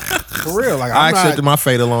for real. Like I I'm accepted not, my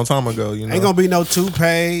fate a long time ago. You know, ain't gonna be no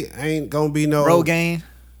toupee. Ain't gonna be no Rogaine.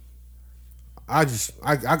 I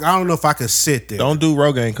don't know if I could sit there. don't do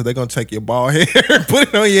Rogaine because they're gonna take your bald hair and put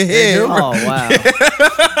it on your head. Oh, wow.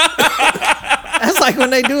 That's like when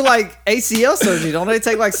they do like ACL surgery. Don't they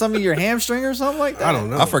take like some of your hamstring or something like that? I don't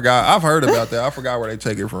know. I forgot. I've heard about that. I forgot where they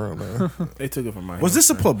take it from. Man. They took it from my. Was this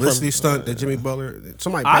a publicity stunt that Jimmy Butler?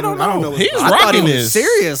 Somebody? I don't know. He's I thought rocking he was this.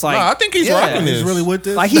 serious. Like, no, I think he's yeah. rocking this. He's really with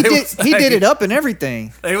this. Like he They did, was he like- did it up and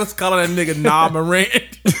everything. They was calling that nigga Nah Morant.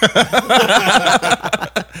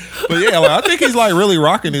 But yeah, like, I think he's like really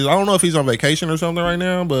rocking these. I don't know if he's on vacation or something right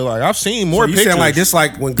now, but like I've seen more You pictures. saying like this,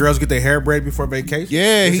 like when girls get their hair braided before vacation?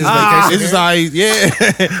 Yeah, This he's is vacation this is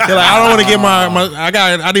hair? like They're like, I don't want to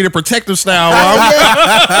get I need a protective style. While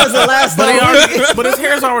I'm- That's the last But, time. but his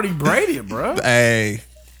hair's already braided, bro. Hey,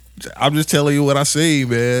 I'm just telling you what I see,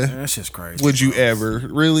 man. That's just crazy. Would you ever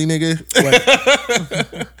really,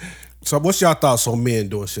 nigga? So what's y'all thoughts on men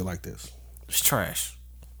doing shit like this? It's trash.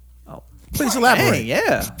 Please elaborate. Dang,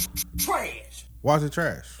 yeah. Why is it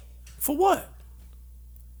trash? For what?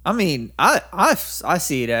 I mean, I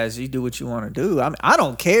see it as you do what you want to do. I mean, I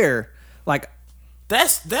don't care. Like,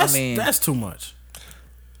 That's mean- that's too much.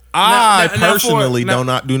 I now personally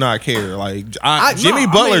for- do not care. Like no, Jimmy I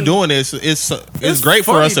Butler mean, doing this, it's great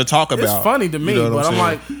for funny- us to talk about. It's funny to me, You know what but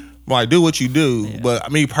I'm saying? like, do what you do. But I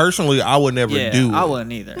mean, personally, I would never yeah, do it. I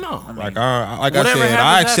wouldn't either. No. I mean, Like I Whatever said,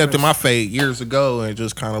 I happens, accepted happens. my fate years ago and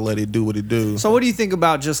just kind of let it do what it do. so what do you think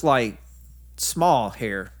about just like small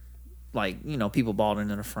hair, like people balding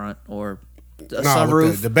in the front or a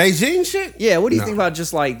sunroof? The Beijing shit? Yeah, what do you No. think about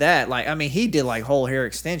just like that? Like, I mean, he did like whole hair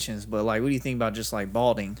extensions, but like, what do you think about just like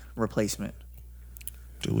balding replacement?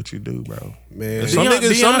 Do what you do, bro. Man. Some Deion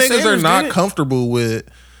niggas are Sanders not did it. comfortable with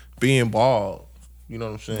being bald. You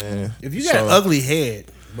know what I'm saying? If you got an ugly head,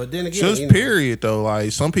 but then again, just period though.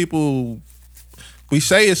 Like some people, we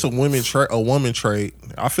say it's a woman trait.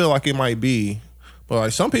 I feel like it might be, but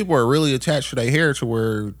like some people are really attached to their hair to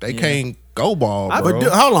where they can't go bald, bro.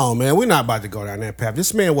 But hold on, man. We're not about to go down that path.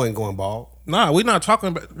 This man wasn't going bald. Nah, we're not talking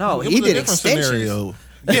about. No, it he was a did different extensions. scenario.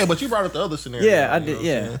 Yeah, but you brought up the other scenario. Yeah, I you know did. what I'm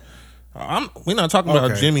Yeah. saying? We're not talking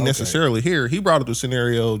about Okay, Jimmy okay. necessarily here. He brought up the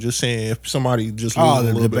scenario just saying if somebody just Oh, losing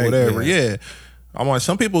the a little bit, debate, whatever. Yeah. I'm like,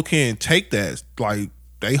 some people can't take that. Like,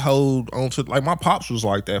 they hold on to, like, my pops was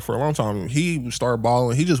like that for a long time. He started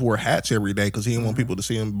balling. He just wore hats every day because he didn't want people to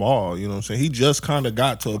see him ball. You know what I'm saying? He just kind of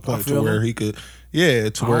got to a point to feel where him. he could,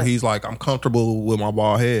 to where he's like, I'm comfortable with my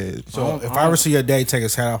bald head. So if I ever see your dad take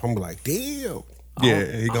his hat off, I'm like, damn. Yeah,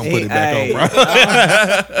 he gonna put it back Hey, on, bro.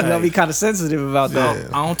 You gotta be kind of sensitive about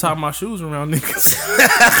that. I don't tie my shoes around niggas.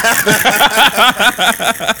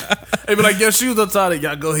 They be like, your shoes untied.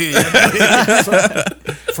 Y'all go ahead.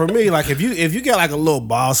 For me, like if you get like a little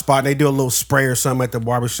bald spot, and they do a little spray or something at the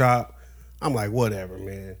barbershop, I'm like, whatever,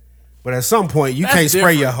 man. But at some point, you That's can't spray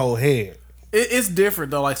different. your whole head. It's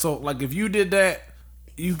different though. Like if you did that,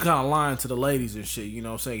 you kind of lying to the ladies and shit. You know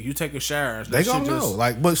what I'm saying? You take a shower. They gonna know.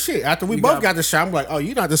 Like, but shit, after we You both got- got the shot, I'm like, oh,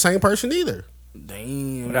 you're not the same person either.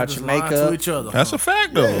 Damn. Without Without your your makeup. to each other. That's huh? a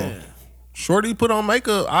fact, though. Shorty put on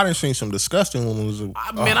makeup. I done seen some disgusting ones.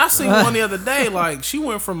 I seen one the other day. Like she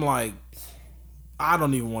went from like, I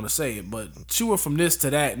don't even want to say it, but she went from this to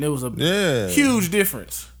that, and it was a huge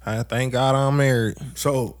difference. I thank God I'm married.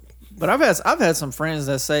 So But I've had some friends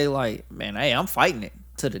that say like, man, hey, I'm fighting it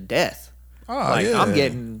to the death. Oh, Like yeah. I'm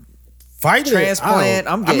getting fighting Transplant,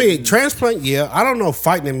 I I'm mean, getting- transplant. Yeah, I don't know. If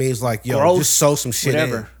fighting it means like, yo, Gross, just sew some shit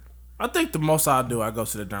whatever. in. I think the most I do, I go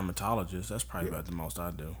to the dermatologist. That's probably about the most I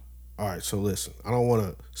do. All right, so listen, I don't want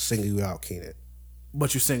to single you out, Keenan.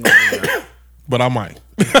 But you sing over there. But I might.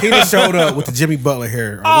 Keenan showed up with the Jimmy Butler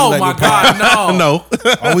hair. Oh my God, no. No.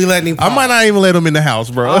 Are we letting him? I might not even let him in the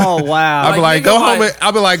house, bro. Oh wow! I'll be like, nigga, go home. like-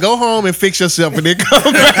 I'll be like, go home and fix yourself, and then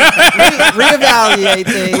come back. Reevaluate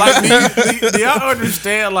things. Like, do y'all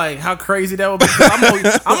understand like how crazy that would be?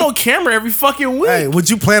 I'm on camera every fucking week. Hey, would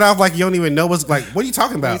you play it off like you don't even know what's like? What are you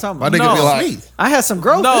talking about? you talking My about? nigga be No. like, Me. I had some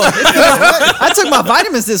growth. No. I took my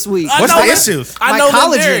vitamins this week. I What's know the that- issue? I My know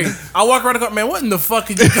collagen. collagen. I walk around the car, man. What in the fuck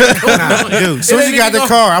are you doing? Nah, dude. As soon as It you got ain't the even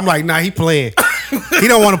car, I'm like, nah, he playing. He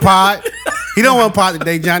don't want a pod. He don't want a pod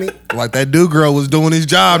today, Johnny. like that dude girl was doing his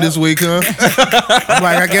job this week, huh? I'm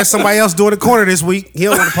like, I guess somebody else doing the corner this week. He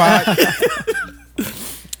don't want a pod.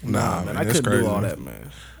 Nah, Man, man, I that's couldn't crazy. do all that,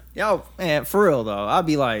 man. Yo, man, for real though, I'd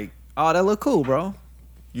be like, oh, that look cool, bro.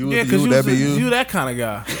 You, Yeah, you, because that be you you? that kind of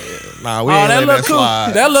guy. Nah, we Oh, ain't that letting look that cool.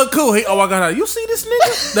 slide. That look cool. Oh my God, you see this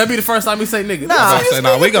nigga? That'd be the first time he say nigga. Nah. I You was see say, this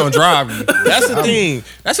nah, we gonna drive you. That's the thing.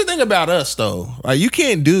 That's the thing about us, though. Like, you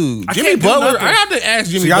can't do I Jimmy can't do Butler. nothing. I have to ask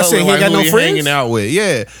Jimmy So y'all Butler saying he like, ain't got who no he friends? hanging out with.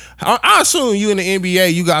 Yeah, I assume you in the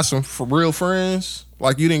NBA, you got some real friends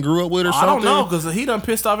like you didn't grew up with or I something. don't know because he done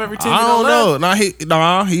pissed off every team. I he don't done know.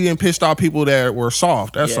 left. He didn't pissed off people that were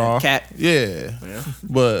soft. That's Yeah, all. cat. Yeah.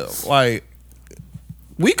 But like,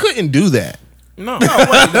 we couldn't do that. No,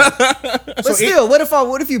 But still,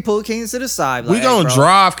 what if you pull Kings to the side? Like, We gonna hey, bro,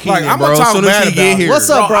 drive Keenan, I'ma bro. As talk soon as bad he about get him. here. What's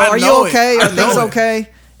up, Bro, bro? I Are know you it. okay? I Are things know it. okay?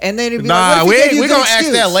 And then it'd be Nah, like, what if he gave you we a good gonna ask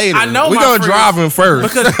excuse? that later. I know we my gonna friends- drive him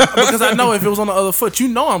first. because I know if it was on the other foot, you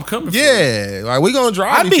know I'm coming. For you. Yeah, like we gonna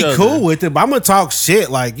drive. I'd be each other. cool with it, but I'm gonna talk shit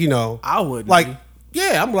like, you know. I would. Like,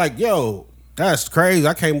 yeah, I'm like, yo, That's crazy.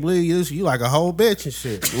 I can't believe you like a whole bitch and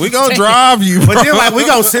shit. We gonna drive you, But then like we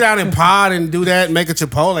gonna sit down and pod and do that and make a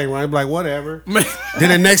Chipotle run. Be like, whatever. Then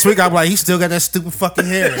the next week I'm like, he still got that stupid fucking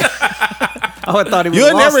hair. Oh, I thought he was.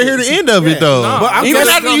 You'll never hear the end of it though. No, but I'm even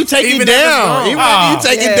just after you take even it if it's down, wrong. even after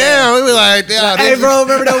you take it down, we be like, yeah, Hey, bro,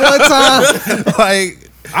 remember that one time? like,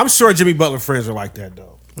 I'm sure Jimmy Butler friends are like that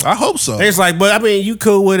though. I hope so. It's like, but I mean, you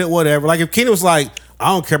cool with it, whatever. Like if Keenan was like, I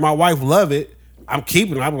don't care, my wife love it, I'm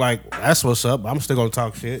keeping it. I'm like, that's what's up. I'm still gonna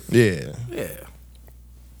talk shit. Yeah, Yeah.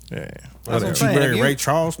 yeah. what I'm You saying. married If you- Ray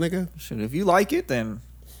Charles, nigga? Shit, if you like it, then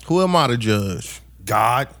Who am I to judge?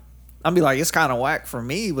 God. I'll be like, it's kind of whack for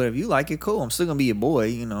me, but if you like it, cool. I'm still gonna be your boy,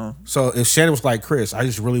 you know. So if Shannon was like, Chris, I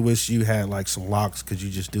just really wish you had like some locks. Could you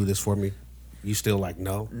just do this for me? You still like,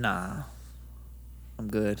 no? Nah, I'm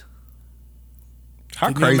good. How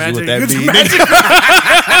Could you crazy imagine- would that could be? you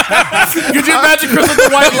Could you imagine Chris with the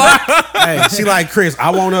white locks? Hey, she like, Chris, I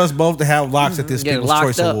want us both to have locks at this Get People's locked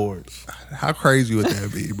Choice up. Awards. How crazy would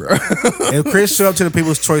that be, bro? If Chris show up to the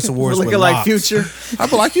People's Choice Awards Looking with like locks, Future. I'd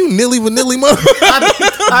be like, you nilly vanilly mother.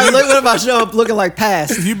 I look when I show up looking like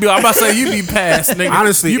past. I'm about to say you be past, nigga.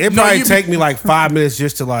 honestly, it no, probably you take me like 5 minutes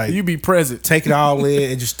just to like You be present. take it all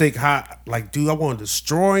in and just think how, like, dude, I want to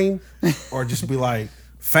destroy him or just be like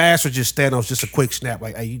fast or just stand on just a quick snap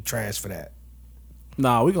like, hey, you trash for that.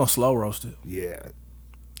 Nah, we gonna slow roast it. Yeah.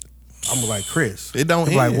 I'm like, Chris. It don't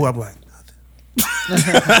I'm like, end. what? I'm like, nothing.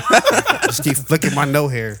 Just keep flicking my no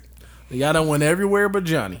hair. Y'all done went everywhere but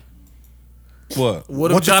Johnny. What?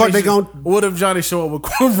 What What the fuck they gon- What if Johnny show up with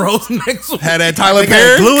cornrows next week? Had that Tyler They got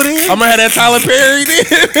Perry? glue it in? I'm gonna have that Tyler Perry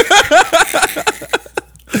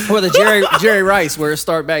then. Or the Jerry Rice, where it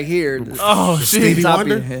start back here. Oh shit! Stevie Top of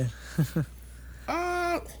Wonder? your head.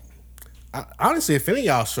 Honestly, if any of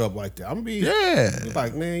y'all show up like that, I'm gonna be Yeah.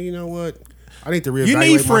 like, man, you know what? I need to reevaluate You my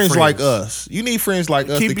need friends like us. You need friends like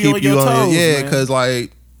us to Keep you keep on you your on toes, your, yeah, man. because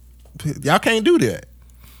like y'all can't do that.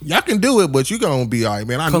 Y'all can do it, but you gonna be like,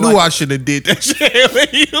 man, I knew like- I should have did that shit when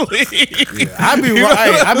you leave. I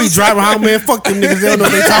be driving home, man. Fuck them niggas. They don't know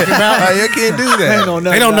what they talking about. Like, you can't do that.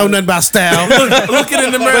 They don't know nothing about style. Looking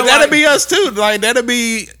in the mirror, But that'd like, be us too. Like that'd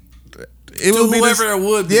be it to would be whoever this, it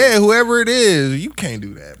would be. yeah, whoever it is. You can't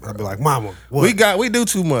do that, bro. I'd be like, Mama, what? We do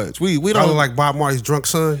too much. We I don't look like Bob Marley's drunk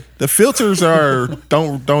son. the filters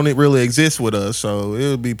don't really exist with us, so it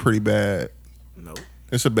would be pretty bad. No.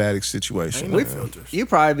 It's a bad situation. Ain't no filters. You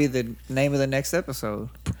probably be the name of the next episode.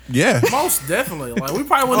 Yeah. Most definitely. Like we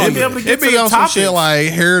probably wouldn't even be able to get It'd to be the on some topics. shit like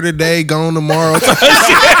hair today, gone tomorrow.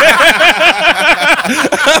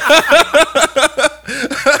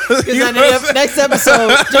 Next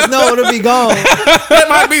episode, just know it'll be gone. That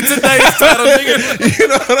might be today's title, nigga. You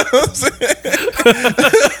know what I'm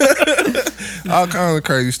saying? All kinds of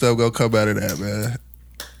crazy stuff gonna come out of that, man.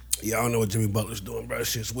 Yeah, I don't know what Jimmy Butler's doing, bro. That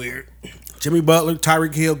shit's weird. Jimmy Butler,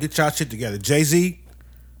 Tyreek Hill, get y'all shit together. Jay-Z,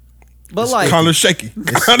 But like, Kinda shaky.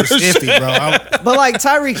 it's Kinda iffy, bro. but like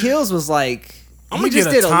Tyreek Hills was like, I'm he gonna just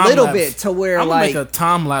get did a time little lapse. bit to where I'm like, gonna make a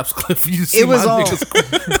time lapse clip for you to see It was my on.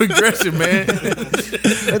 niggas progression, man.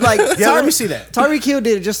 but like, Yeah, let me see that. Tyreek Hill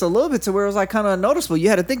did it just a little bit to where it was like kind of unnoticeable. You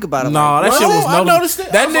had to think about it. Nah, like, that shit was I noticeable. noticed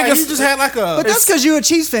it. That I was like, nigga he just had like a. But that's because you're a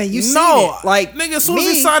Chiefs fan. You seen No, it. Like, nigga, as soon as he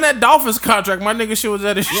me, signed that Dolphins contract, my nigga shit was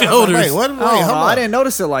at his Yeah, shoulders. Wait, what? Wait, I don't hold know. on. I didn't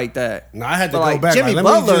notice it like that. No, I had to But go like back. Jimmy like,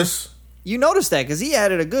 let me Butler, just- you noticed that because he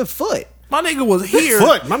added a good foot. My nigga was here.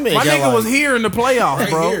 foot. My man got nigga like- was here in the playoffs,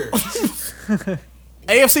 bro. here.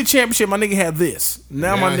 AFC Championship, my nigga had this.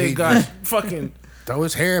 Now my Now nigga he- got fucking. Throw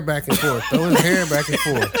his hair back and forth. Throw his hair back and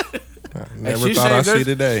forth. Never She thought I'd shaved see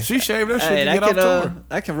today. She shaved her shit Hey, to get off tour.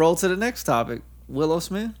 that can roll to the next topic. Willow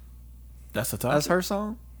Smith. That's the top. That's her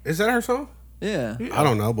song. Is that her song? Yeah. I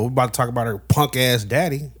don't know, but we're about to talk about her punk ass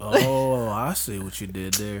daddy. Oh, I see what you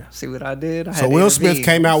did there. See what I did? I So had Will to Smith intervene.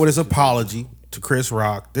 came out with his apology to Chris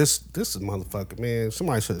Rock. This is motherfucker, man.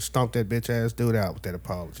 Somebody should have stomped that bitch ass dude out with that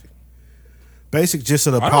apology. Basic gist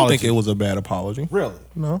of the I apology. don't think it was a bad apology. Really?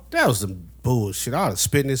 No. That was some bullshit. I would have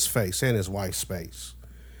spit in his face and his wife's face.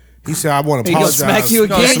 He said, I want to He gonna apologize. smack you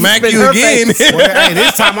Gonna again. smack spit you her again. face. Well, hey,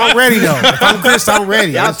 this time I'm ready, though. If I'm Chris, I'm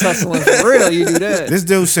ready. Y'all tussling for real. You do that. This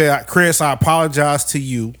dude said, Chris, I apologize to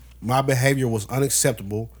you. My behavior was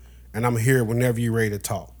unacceptable, and I'm here whenever you're ready to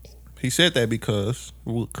talk. He said that because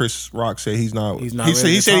Chris Rock said he's not. He's not He ready said,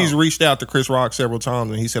 he to said talk. he's reached out to Chris Rock several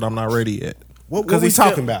times, and he said, "I'm not ready yet." What we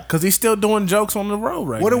talking about? Because he's still doing jokes on the road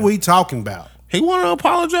right What now. are we talking about? He want to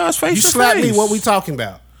apologize face You to slapped face. me. What we talking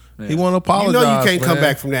about? He want to apologize. You know you can't come man.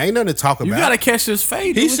 back from that. Ain't nothing to talk about. You gotta catch this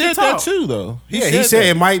fade. He We said can that talk. too, though. He said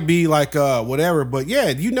it might be like whatever, but yeah,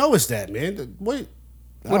 you know it's that, man. What?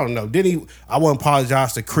 I don't know. Did he? I want to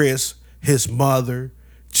apologize to Chris, his mother,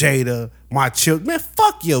 Jada, my children. Man,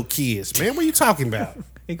 fuck your kids, man. What are you talking about?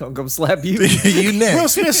 He gonna come slap you. You Will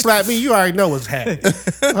next. Smith slap me. You already know what's happening.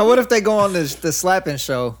 Now, what if they go on the slapping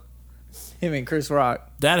show? Him and Chris Rock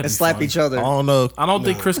That'd and be slap funny. each other. I don't know. I don't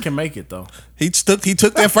think Chris can make it though. He took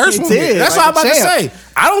that first He one. did. That's Like all I'm about a to champ. say.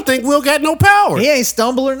 I don't think Will got no power. He ain't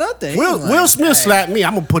stumble or nothing. He Will, was like, Will Smith "Hey." slapped me.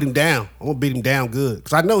 I'm gonna put him down. I'm gonna beat him down good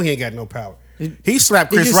because I know he ain't got no power. He slapped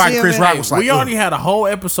Did Chris you Rock. see him Chris in- Rock Hey, was like, We already "Ugh." had a whole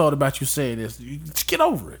episode about you saying this. You just get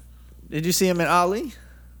over it. Did you see him in Ali?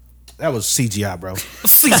 That was CGI, bro.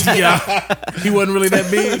 He wasn't really that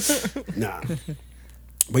big. Nah.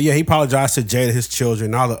 But yeah, he apologized to Jada, his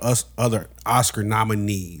children, and all the other Oscar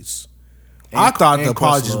nominees. I thought the and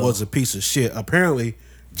apology Questlove. was a piece of shit. Apparently,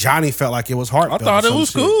 Johnny felt like it was I heartfelt. thought or it some was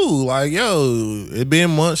shit. cool. Like, yo, it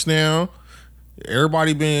been months now.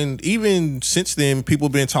 Everybody been, even since then, people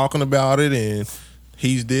been talking about it, and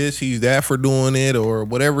he's this, he's that for doing it, or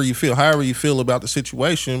whatever you feel, however you feel about the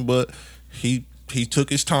situation. But he took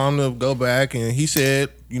his time to go back, and he said,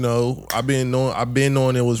 you know, I've been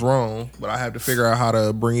knowing it was wrong, but I have to figure out how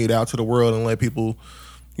to bring it out to the world and let people,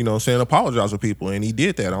 you know, saying apologize to people, and he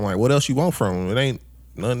did that. I'm like, what else you want from him? It ain't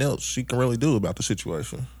nothing else he can really do about the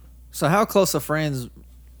situation. So how close of friends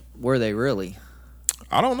were they really?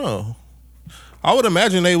 I don't know. I would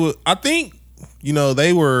imagine they would. I think, you know,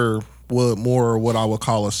 they were more what I would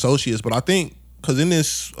call associates. But I think because in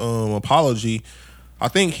this apology, I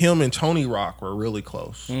think him and Tony Rock were really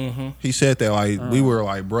close. Mm-hmm. He said that like we were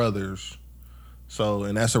like brothers. So,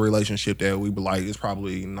 and that's a relationship that we be like, it's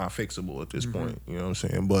probably not fixable at this point. You know what I'm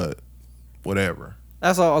saying? But whatever.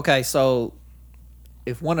 That's all. Okay, so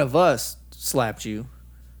if one of us slapped you,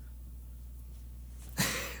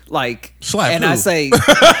 like, Slap and who? I say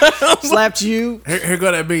slapped you, Here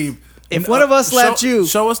go that beam. If one of us slapped you-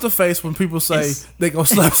 show us the face when people say It's- they gonna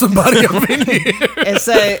slap somebody up in here.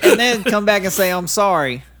 and then come back and say I'm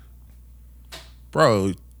sorry.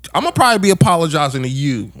 Bro, I'm going to probably be apologizing to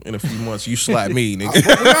you in a few months. You slap me, nigga.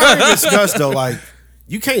 We already discussed though, like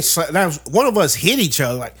you can't slap. Now, if one of us hit each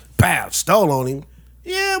other, like pow, stole on him.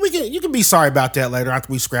 Yeah, we can. You can be sorry about that later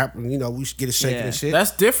after we scrap, and you know we should get it shaken Yeah. and shit.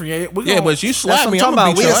 That's different. Yeah, Yeah, but you slap what me, I'm I'm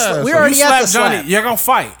talking going to beat about. your ass. We you already got slap the Johnny, slap. you're gonna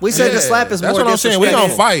fight. We said Yeah, the slap is that's more what I'm saying. We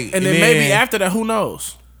disrespectful. gonna fight, and then maybe after that, who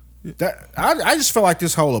knows? I just feel like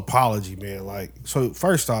this whole apology, man. Like, so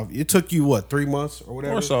first off, it took you what 3 months or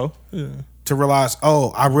whatever Or so. Yeah. to realize. Oh,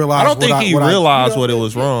 I realized. I don't think he realized what it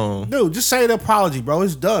was. was wrong. Dude, just say the apology, bro.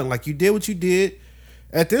 It's done. Like you did what you did.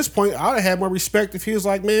 At this point, I would have had more respect if he was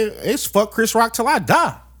like, man, it's fuck Chris Rock till I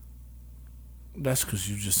die. That's because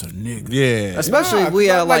you just a nigga. Yeah. Especially Nah, if we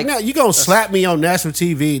are like now you gonna slap me on national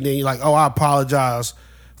TV and then you're like, oh, I apologize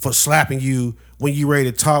for slapping you when you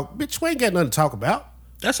ready to talk. Bitch, we ain't got nothing to talk about.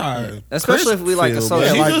 That's how. Especially if we like feel, associate-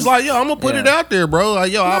 but he like- just like, yo, I'm gonna put it Yeah. out there, bro.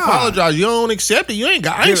 Like, yo, I Nah. apologize. You don't accept it. You ain't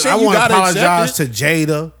got. I ain't I saying you want to gotta apologize accept to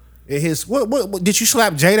Jada and his. What did you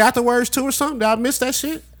slap Jada afterwards too or something? Did I miss that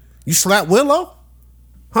shit? You slapped Willow?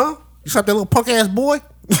 Huh? You slapped that little punk ass boy?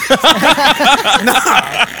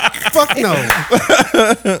 Nah, fuck no.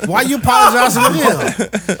 Why you apologizing to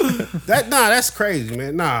him? That's crazy,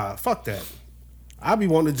 man. Nah, fuck that. I be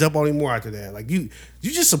wanting to jump on him more after that. Like you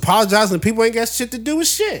just apologizing to people ain't got shit to do with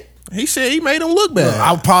shit. it. He said he made him look bad.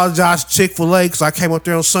 I apologize to Chick-fil-A because I came up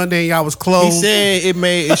there on Sunday and y'all was He closed. said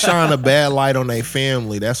it shined a bad light on their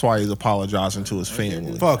family. That's why he's apologizing to his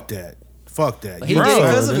family. Fuck that. Fuck that. He You- did Bro,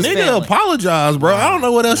 because of the his nigga family. apologize, bro. I don't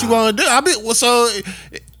know what else you want to do. So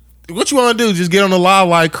what you want to do? Just get on the live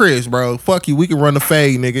like Chris, bro. Fuck you. We can run the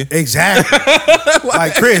fade, nigga. Exactly.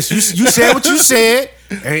 Like Chris, you said what you said,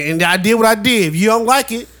 and I did what I did. If you don't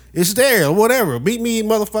like it, it's there or whatever. Meet me,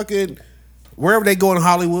 motherfucking wherever they go in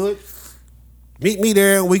Hollywood. Meet me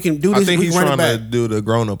there, and we can do I this. think we he's can run trying it to back. do the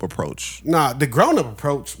grown up approach. Nah, the grown up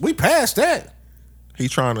approach, we passed that.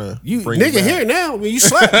 He's trying to You bring it nigga back. here now. When you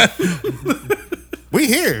slap, we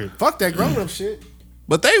here. Fuck that grown up shit.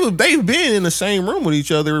 But they've been in the same room with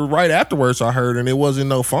each other right afterwards. I heard, and it wasn't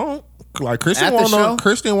no phone. Like Chris At didn't the want no show?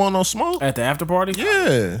 Chris didn't want no smoke. At the after party?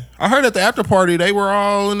 Yeah, I heard at the after party they were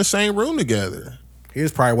all in the same room together. He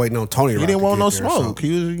was probably waiting on Tony. He Rock didn't to want get no there or smoke. something.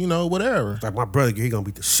 He was, whatever. Like my brother, he gonna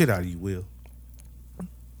beat the shit out of you, Will.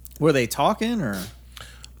 Were they talking or?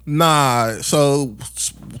 Nah, so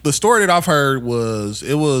the story that I've heard was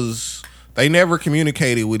they never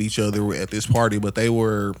communicated with each other at this party, but they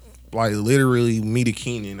were like literally Meta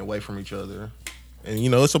Keenan away from each other. And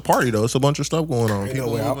it's a party though. It's a bunch of stuff going on. Ain't no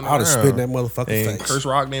People way. moving I'd have spit in that around. motherfucking And face. Chris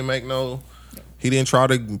Rock didn't make he didn't try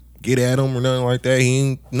to get at him or nothing like that. He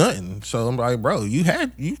ain't nothing. So I'm like, bro, you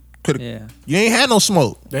Yeah. You ain't had no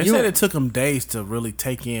smoke. They said it took him days to really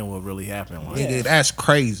take in what really happened. Like, Nigga, that's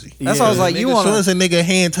crazy. That's why I was like, you Nigga, as soon want as a nigga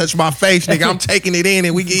hand touch my face, nigga, I'm taking it in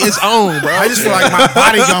and it's on, bro. I just feel like my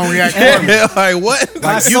body gonna react. Like what?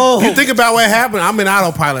 my Like soul. you think about what happened. I'm in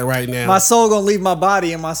autopilot right now. My soul gonna leave my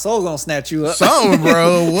body and my soul gonna snatch you up. Something,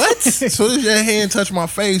 bro. What? As soon as your hand touch my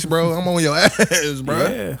face, bro, I'm on your ass, bro.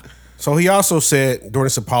 yeah. So he also said during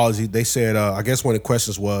this apology, they said, I guess one of the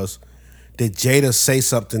questions was, did Jada say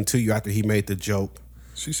something to you after he made the joke?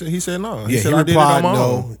 He said no. Yeah, said he I did it on replied, my no,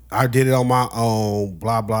 own. I did it on my own,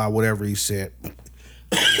 blah, blah, whatever he said.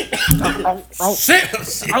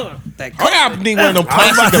 That I need one of them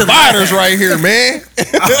plastic dividers right here, man.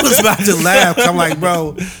 I was about to laugh. 'Cause I'm like,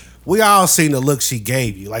 bro, we all seen the look she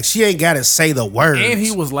gave you. Like, she ain't got to say the words. And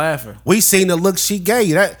he was laughing. We seen the look she gave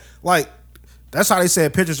you. That's how they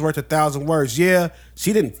said pictures worth 1,000 words. Yeah,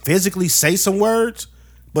 she didn't physically say some words,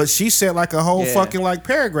 but she said like a whole Yeah. fucking like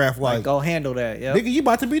paragraph. Like, go handle that. Yeah. nigga, you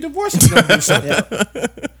about to be divorced. You gonna do something.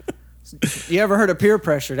 You ever heard of peer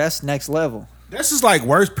pressure? That's next level. This is like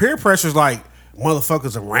worse. Peer pressure is like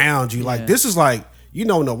motherfuckers around you. Like, Yeah. this is like, you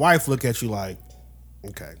know, when the wife look at you like,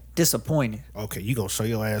 Disappointed. okay, you gonna show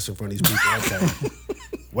your ass in front of these people. Okay.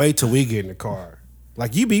 Wait till we get in the car.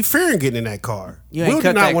 Like, you be fearing getting in that car. You ain't Will do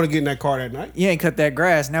cut not that- want to get in that car that night. You ain't cut that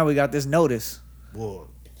grass. Now we got this notice. Well,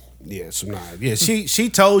 yeah, so nah. Yeah, she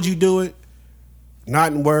told you do it,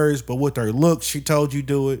 not in words, but with her look, she told you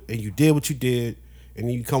do it, and you did what you did, and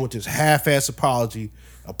then you come with this half-ass apology,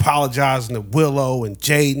 apologizing to Willow and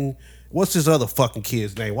Jaden. What's his other fucking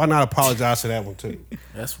kid's name? Why not apologize to that one too?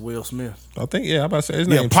 That's Will Smith. I think I'm about to say his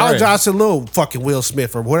Yeah, name. apologize to little fucking Will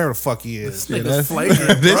Smith or whatever the fuck he is. Trey. Nigga's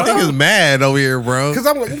flagrant, This bro. nigga's mad over here, bro. Because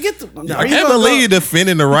I'm like, get the. I can't believe you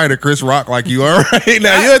defending the writer Chris Rock like you are right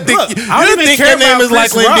now. You think look, I don't you even think care your name about is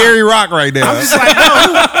like Chris Rock. Larry Rock right now. I'm just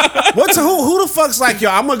like, no, who the fuck's like, yo,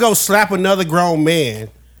 I'm gonna go slap another grown man.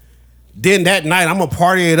 Then that night, I'm gonna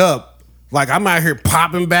party it up. Like, I'm out here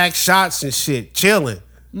popping back shots and shit, chilling.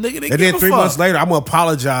 Nigga, they And give then a 3 fuck. months later, I'm gonna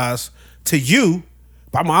apologize to you,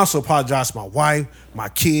 but I'm gonna also apologize to my wife, my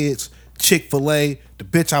kids, Chick-fil-A, the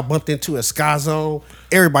bitch I bumped into at Sky Zone.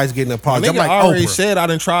 Everybody's getting an apology. I'm Nigga like, already Oprah. said I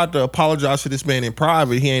done tried to apologize to this man in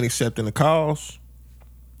private. He ain't accepting the calls.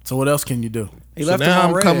 So what else can you do? He So left now him on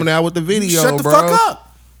I'm red. coming out with the video, Shut the bro. fuck up.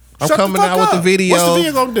 I'm Shut the coming fuck out with the up. video. What's the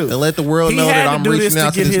video gonna do? To let the world He know that had I'm to do reaching this to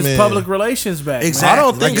out to get this his man. public relations back. Exactly. I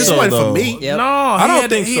don't think like, this so, wasn't though. for me. Yep. No, I don't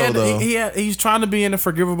think he so, had, though. he's trying to be in a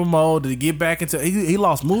forgivable mode to get back into. He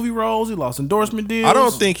lost movie roles. He lost endorsement deals. I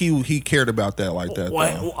don't think he cared about that like that.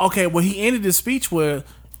 Well, though. okay, well, he ended his speech with,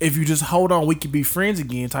 "If you just hold on, we could be friends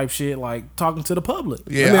again," type shit, like talking to the public. Let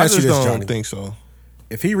me Yeah, I ask you just this, don't Johnny. think so.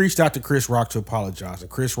 If he reached out to Chris Rock to apologize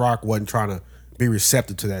and Chris Rock wasn't trying to be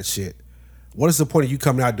receptive to that shit, what is the point of you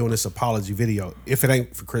coming out doing this apology video if it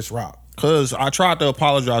ain't for Chris Rock? Cause I tried to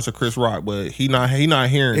apologize to Chris Rock, but he not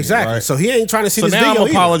hearing Exactly. it, right? So he ain't trying to see So this now video I'm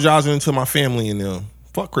either. apologizing to my family and them.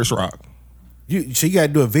 Fuck Chris Rock. So you got to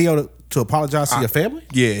do a video to apologize to your family?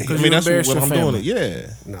 Yeah, I 'Cause mean you that's embarrassed what your I'm family. doing. It.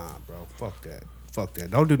 Yeah. Nah, bro. Fuck that. Fuck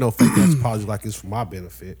that. Don't do no fake ass apology like it's for my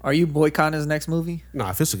benefit. Are you boycotting his next movie? Nah,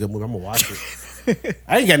 if it's a good movie, I'm gonna watch it.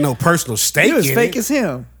 I ain't got no personal stake He was in fake it. as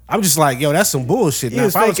him. I'm just like, yo, that's some bullshit. He Now,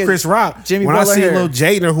 was if I was fake as Chris Rock, Jimmy when I Butler see hair. little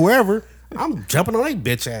Jaden or whoever, I'm jumping on that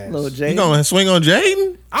bitch ass. Little Jay. You gonna swing on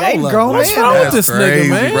Jaden? I Jaden love grown him. man. What's Wrong wrong with with this nigga,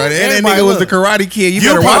 man? bro. And that Everybody nigga was the look. Karate Kid. You You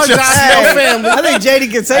better watch apologize yourself. to your family. I think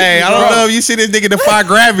JD can take Hey, this, I don't bro. know if you see this nigga defy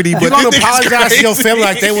gravity, but You're gonna this nigga's apologize to your crazy. family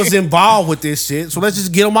like they was involved with this shit. So let's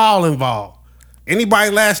just get them all involved. Anybody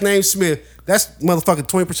last name Smith, that's motherfucking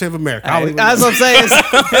 20% of America. I don't even That's know. what I'm saying.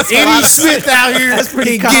 It's a Any lot of- Smith out here That's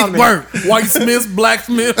pretty can common. get work. White Smiths, black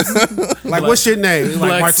Smiths. Like, what's your name? It's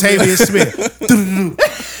like Black Martavius Smith.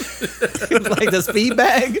 like the speed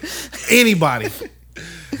bag. Anybody.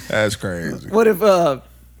 That's crazy. What if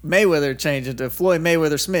Mayweather changed it to Floyd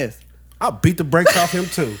Mayweather Smith? I'll beat the brakes off him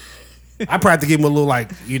too. I probably have to give him a little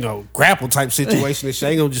like, grapple type situation and shit.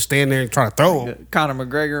 I ain't gonna just stand there and try to throw him. Conor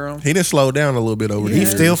McGregor. He didn't slow down a little bit over there.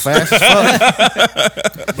 He's still fast as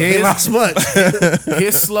fuck. He ain't lost much.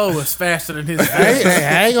 His slow is faster than his I fast.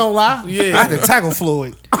 ain't gonna lie. Yeah. I had to tackle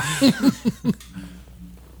Floyd.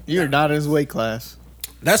 You're not in his weight class.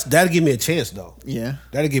 That'll give me a chance though. Yeah.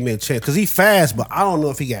 That'll give me a chance because he fast, but I don't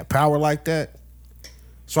know if he got power like that.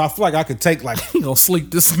 So I feel like I could take like He gonna sleep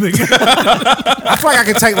this nigga. I feel like I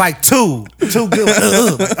could take like two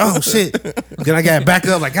good. Like, oh shit! Then I got back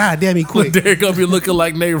up like, God damn, he quick. Derek gonna be looking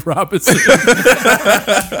like Nate Robinson.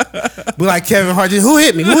 Be like Kevin Hart, who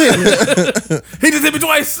hit me? Who hit me? He just hit me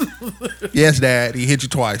twice. Yes, Dad. He hit you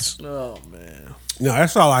twice. Oh man. No,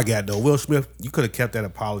 that's all I got though. Will Smith, you could have kept that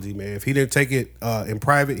apology, man. If he didn't take it in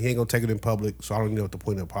private, he ain't gonna take it in public. So I don't even know what the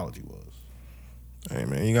point of the apology was. Hey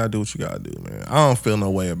man, you gotta do what you gotta do, man. I don't feel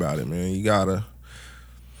no way about it, man. You gotta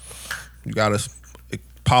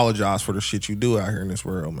apologize for the shit you do out here in this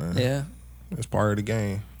world, man. Yeah. It's part of the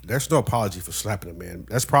game. There's no apology for slapping a man.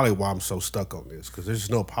 That's probably why I'm so stuck on this, because there's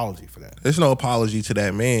no apology for that. There's no apology to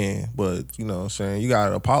that man, but you know what I'm saying? You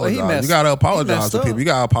gotta apologize. messed- you gotta he apologize messed to up. people. You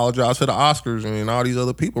gotta apologize to the Oscars and all these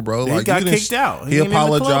other people, bro. He Like got you didn't- kicked out. He He ain't in the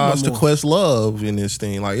club apologized no to more. Questlove in this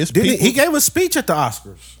thing. Like it's Didn't people. he gave a speech at the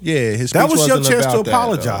Oscars. Yeah, his That speech was your wasn't chance to about that, though.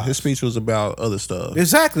 apologize. His speech was about other stuff.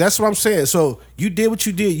 Exactly. That's what I'm saying. So you did what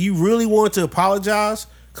you did. You really wanted to apologize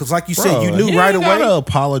because, like you said, you knew he right ain't away, gotta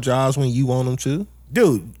apologize when you want him to.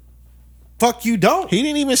 dude. Fuck you, don't. He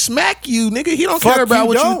didn't even smack you, nigga. He don't Fuck care about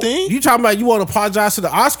what don't. you think. You talking about you want to apologize to the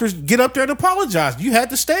Oscars? Get up there and apologize. You had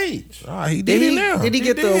the stage. He Did did it he? now. Did he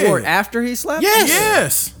get the did. award after he slapped? Yes. him?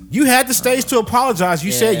 Yes. You had the stage to apologize.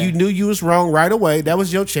 You said Yeah. you knew you was wrong right away. That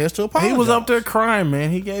was your chance to apologize. He was up there crying, man.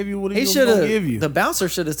 He gave you what he, He was should gonna give you. have. The bouncer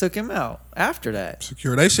should have took him out after that.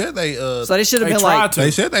 Secure. They said they So they should have They been tried like, to.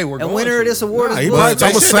 they said they were and going winner to. of this award Nah, he is probably Will They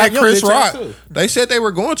told him Smith. to said slap that your Chris bitch ass Rock. too. They said they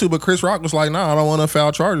were going to, but Chris Rock was like, "Nah, I don't want to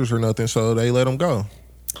foul charges or nothing." So they let him go.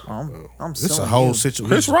 I'm It's a suing whole you. situation.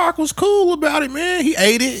 Chris Rock was cool about it, man. He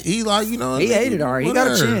ate it. He like, you know, He ate it, all right. He got a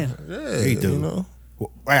whatever. chin. Yeah, He do. You know, All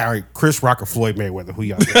right, Chris Rock or Floyd Mayweather? Who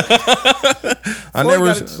y'all got? I never.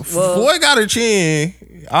 got a- well- Floyd got a chin.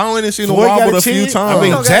 I only seen him Floyd got wobble a a few chin? times. I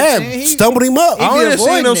mean, Got a jab chin. He- stumbled him up. he- I only seen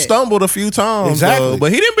avoiding him it. stumbled a few times, Exactly. though,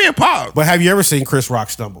 but he didn't be popped. But have you ever seen Chris Rock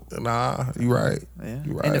stumble? Nah, you right. Yeah.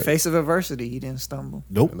 You right. In the face of adversity, he didn't stumble.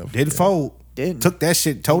 Nope. Didn't fold. Didn't. Took that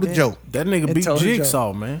shit, told a Didn't. joke. That nigga It beat told you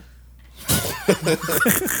Jigsaw, man.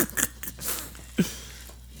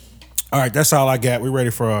 All right, that's all I got. We ready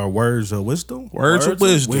for our words of wisdom? Words of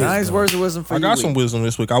wisdom. Nice words of wisdom for I you. got some wisdom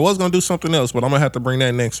this week. I was gonna do something else, but I'm gonna have to bring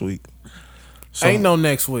that next week. So, Ain't no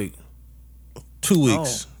next week. 2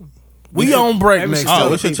 weeks. We on break Maybe next she Oh,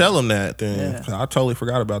 week. we should tell them that then. Yeah. I totally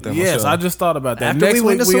forgot about that. Yes, myself. I just thought about that. After Next we win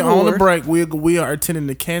week this we are on a award- break. We are attending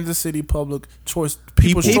the Kansas City Public Choice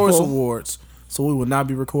People's People. Choice Awards, so we will not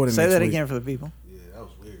be recording. Say next that week. again for the people.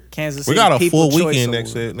 Kansas we City got a People full Choice weekend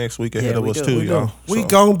Award. next week ahead Yeah, of we us do, too, we do. y'all. We So,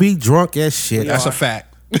 gonna be drunk as shit. that's a fact.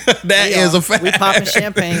 That We is are. a fact. We popping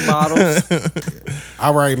champagne bottles. I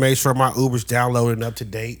already made sure my Uber's downloaded and up to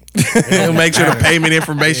date. Make sure the payment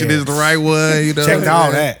information is the right one. You know, Checked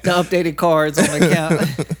all that. The updated cards on the account.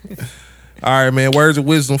 All right, man. Words of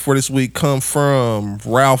wisdom for this week come from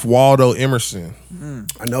Ralph Waldo Emerson.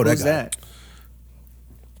 I know that Who's guy. that?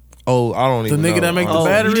 Oh, I don't The even know. nigga that make the Oh,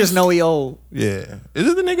 batteries? you just know he old. Yeah, is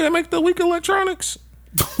it the nigga that make the weak electronics?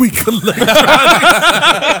 We collect.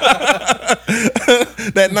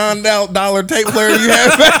 That $9 tape player you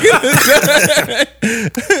had back in the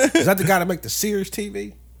day. Is that the guy that make the Sears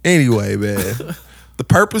TV? Anyway, man. The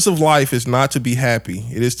purpose of life is not to be happy.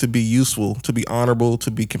 It is to be useful, to be honorable,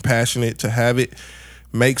 to be compassionate, to have it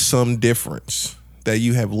make some difference, that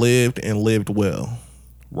you have lived and lived well.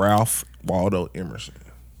 Ralph Waldo Emerson.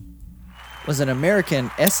 Was an American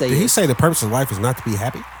Did he essayist, say the purpose of life is not to be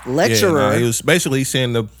happy? lecturer. Yeah, he was basically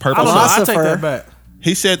saying the I purpose don't know. of, I take Philosopher. that back.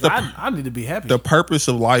 he said I need to be happy. the purpose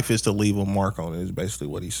of life is to leave a mark on it, is basically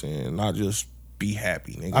what he's saying. Not just be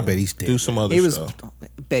happy, nigga. I bet he's dead, Do some other He was. stuff.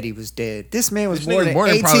 Bet he was dead. This man was This born nigga in born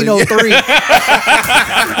in probably- 1803.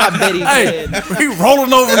 I bet he hey, dead. he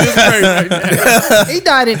rolling over this grave right now. He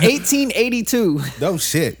died in 1882. No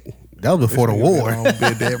shit. That was before the war.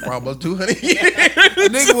 Been dead for almost 200 years.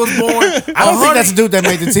 Nigga was born. I don't think that's the dude that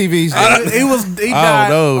made the TVs. He I died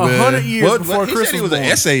don't know, man. 100 years What- before he Chris said he was was born.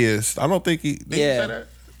 an essayist. I don't think he did. He say Yeah. that?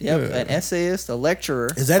 Yep, an essayist, a lecturer.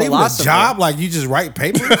 Is that even a philosopher. job? Like you just write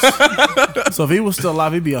papers? So if he was still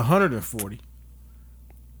alive, he'd be 140.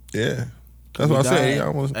 Yeah, that's what I said. He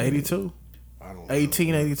almost 82.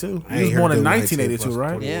 1882. I He ain't was heard born in them 1982, 19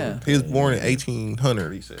 right? plus Yeah, He was born in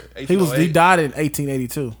 1800. He said He died in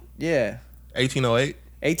 1882. yeah. 1808,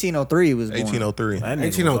 1803 he was born. 1803. That nigga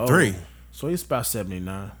was 1803. old. So he's about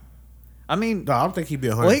 79. I mean, No, I don't think he'd be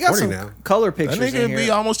well, he got 140 some now. color That pictures nigga in would be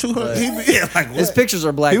here. almost 200. His pictures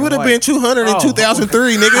are black. He would and have been white. 200 in Oh.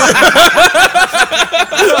 2003, nigga.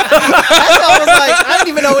 I was like, I didn't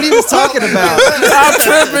even know what he was talking about. I'm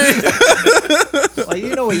tripping. Like,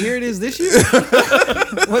 you know what year it is this year?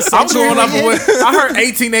 What's I'm going off of it? what I heard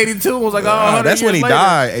 1882 was like, oh, That's when he later.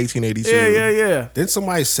 died, 1882. Yeah. Didn't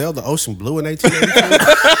somebody sell the Ocean Blue in 1882?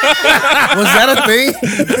 Was that a thing?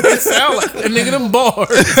 It sound like a nigga them bars.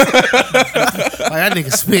 Like, that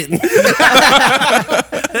nigga spitting.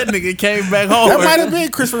 That nigga came back home. That might have been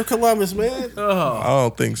Christopher Columbus, man. I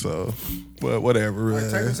don't think so. But whatever, man.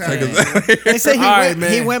 take us out. Take us out of here. They say All right,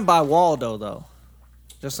 man. he went by Waldo though.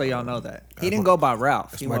 Just so y'all know that he didn't go by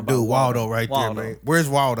Ralph. He My went by dude Waldo right there, man. Where's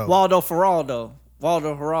Waldo? Waldo Geraldo. Don't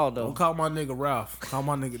Geraldo. call my nigga Ralph. Call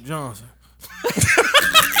my nigga Johnson.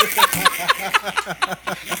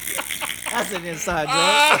 That's an inside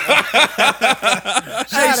joke.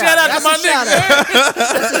 Hey, shout out to my nigga.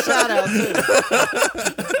 That's a shout out too.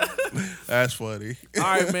 That's funny. All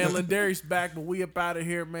right, man. Lindari's back, but we up out of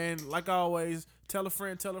here, man. Like always, tell a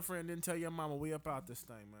friend, then tell your mama. We up out this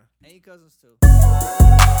thing, man. And your cousins too.